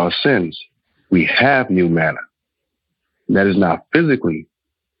atonement for our sins, we have new manna. That is not physically,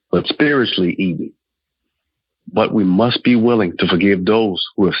 but spiritually eaten. But we must be willing to forgive those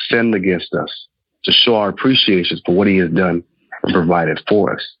who have sinned against us, to show our appreciation for what He has done and provided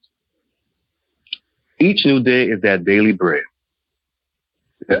for us. Each new day is that daily bread.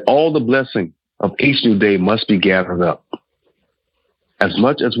 That all the blessing of each new day must be gathered up, as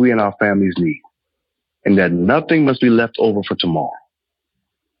much as we and our families need, and that nothing must be left over for tomorrow.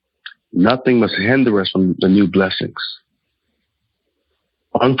 Nothing must hinder us from the new blessings.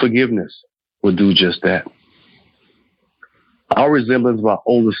 Unforgiveness will do just that. Our resemblance of our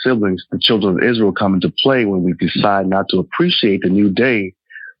older siblings, the children of Israel, come into play when we decide not to appreciate the new day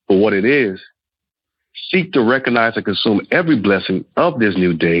for what it is, seek to recognize and consume every blessing of this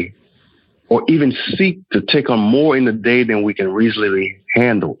new day, or even seek to take on more in the day than we can reasonably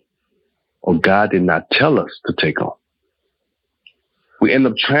handle, or God did not tell us to take on. We end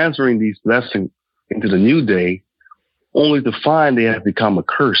up transferring these blessings into the new day, only to find they have become a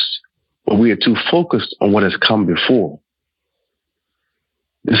curse, when we are too focused on what has come before.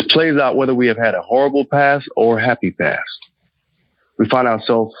 This plays out whether we have had a horrible past or a happy past. We find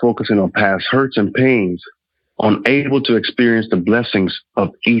ourselves focusing on past hurts and pains, unable to experience the blessings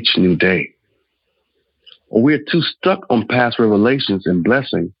of each new day. Or we are too stuck on past revelations and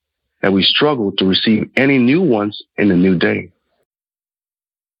blessings that we struggle to receive any new ones in the new day.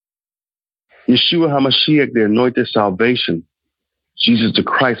 Yeshua HaMashiach, the anointed salvation, Jesus the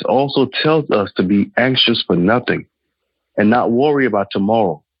Christ, also tells us to be anxious for nothing and not worry about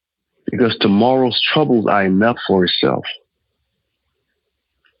tomorrow, because tomorrow's troubles are enough for itself.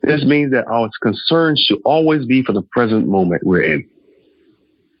 This means that our concerns should always be for the present moment we're in,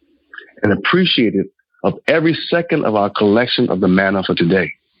 and appreciative of every second of our collection of the manna for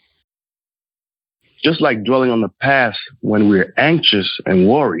today. Just like dwelling on the past when we're anxious and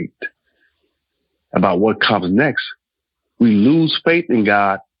worried about what comes next, we lose faith in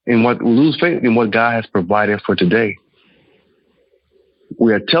God and we lose faith in what God has provided for today.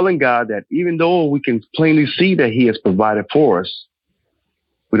 We are telling God that even though we can plainly see that He has provided for us,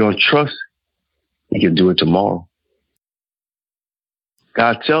 we don't trust He can do it tomorrow.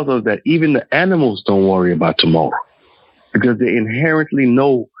 God tells us that even the animals don't worry about tomorrow because they inherently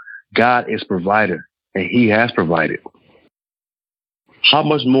know God is provider and He has provided. How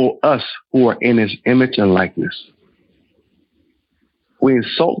much more us who are in His image and likeness? We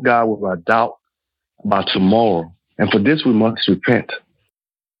insult God with our doubt about tomorrow, and for this we must repent.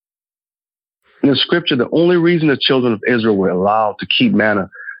 In the scripture, the only reason the children of Israel were allowed to keep manna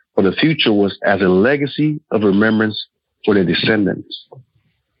for the future was as a legacy of remembrance for their descendants.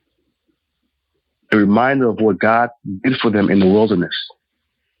 A reminder of what God did for them in the wilderness.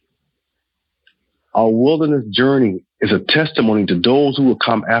 Our wilderness journey is a testimony to those who will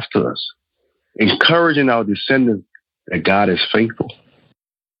come after us, encouraging our descendants that God is faithful.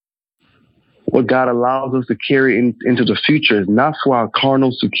 What God allows us to carry into the future is not for our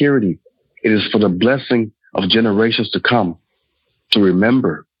carnal security. It is for the blessing of generations to come, to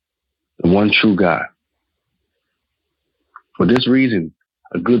remember the one true God. For this reason,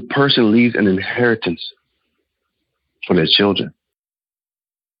 a good person leaves an inheritance for their children.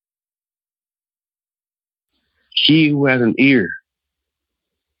 He who has an ear,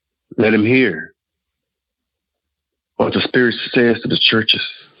 let him hear what the Spirit says to the churches.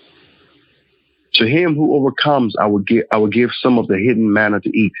 To him who overcomes, I will give some of the hidden manna to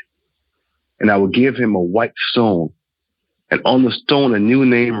eat, and I will give him a white stone, and on the stone a new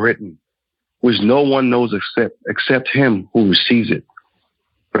name written, which no one knows except him who receives it.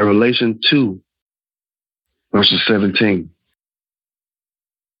 Revelation 2, verses 17.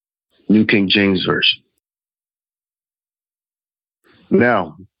 New King James Version.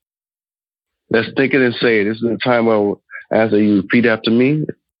 Now, let's think it and say it. This is the time where I will ask that you repeat after me.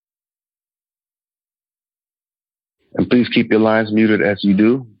 And please keep your lines muted as you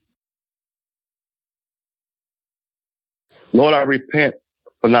do. Lord, I repent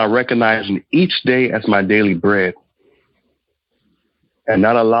for not recognizing each day as my daily bread and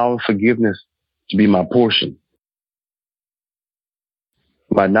not allowing forgiveness to be my portion,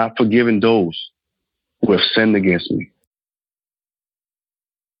 by not forgiving those who have sinned against me.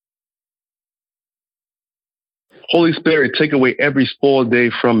 Holy Spirit, take away every spoiled day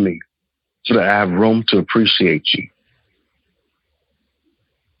from me so that I have room to appreciate you.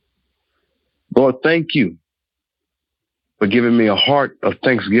 Lord, thank you for giving me a heart of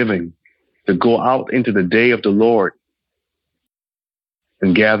thanksgiving to go out into the day of the Lord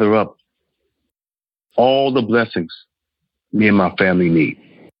and gather up all the blessings me and my family need.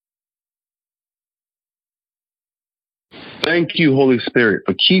 Thank you, Holy Spirit,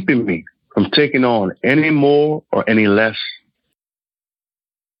 for keeping me from taking on any more or any less.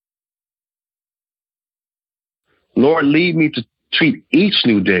 Lord, lead me to treat each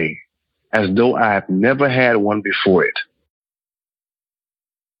new day as though I have never had one before it.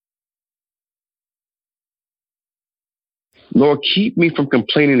 Lord, keep me from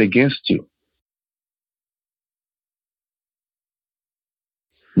complaining against you.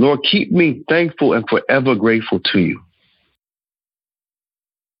 Lord, keep me thankful and forever grateful to you.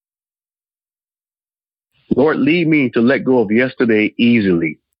 Lord, lead me to let go of yesterday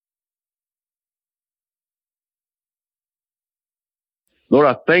easily. Lord,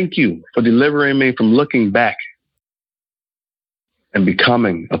 I thank you for delivering me from looking back and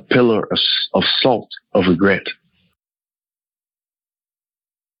becoming a pillar of salt of regret.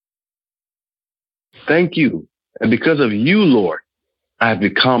 Thank you. And because of you, Lord, I have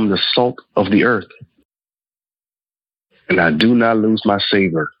become the salt of the earth. And I do not lose my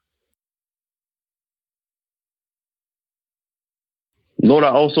savor. Lord, I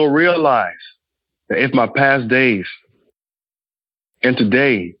also realize that if my past days and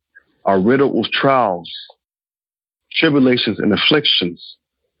today are riddled with trials, tribulations, and afflictions,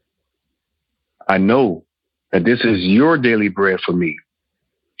 I know that this is your daily bread for me,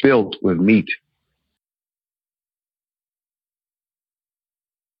 filled with meat.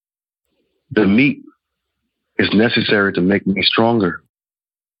 The meat is necessary to make me stronger.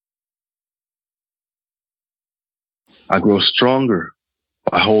 I grow stronger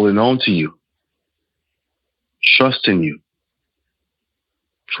by holding on to you, trusting you,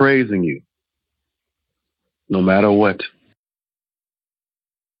 praising you, no matter what.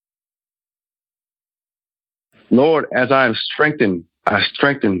 Lord, as I am strengthened, I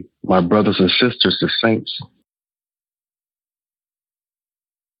strengthen my brothers and sisters, the saints.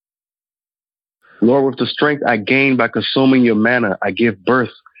 Lord, with the strength I gain by consuming your manna, I give birth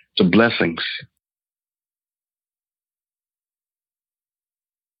to blessings.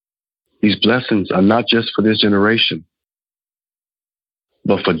 These blessings are not just for this generation,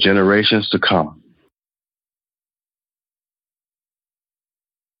 but for generations to come.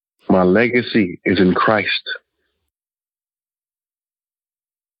 My legacy is in Christ.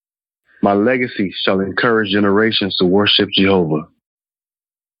 My legacy shall encourage generations to worship Jehovah.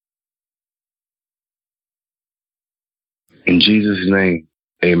 In Jesus' name,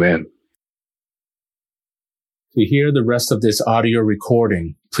 amen. To hear the rest of this audio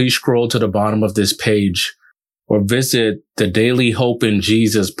recording, please scroll to the bottom of this page or visit the Daily Hope in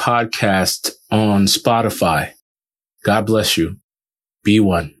Jesus podcast on Spotify. God bless you. Be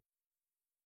one.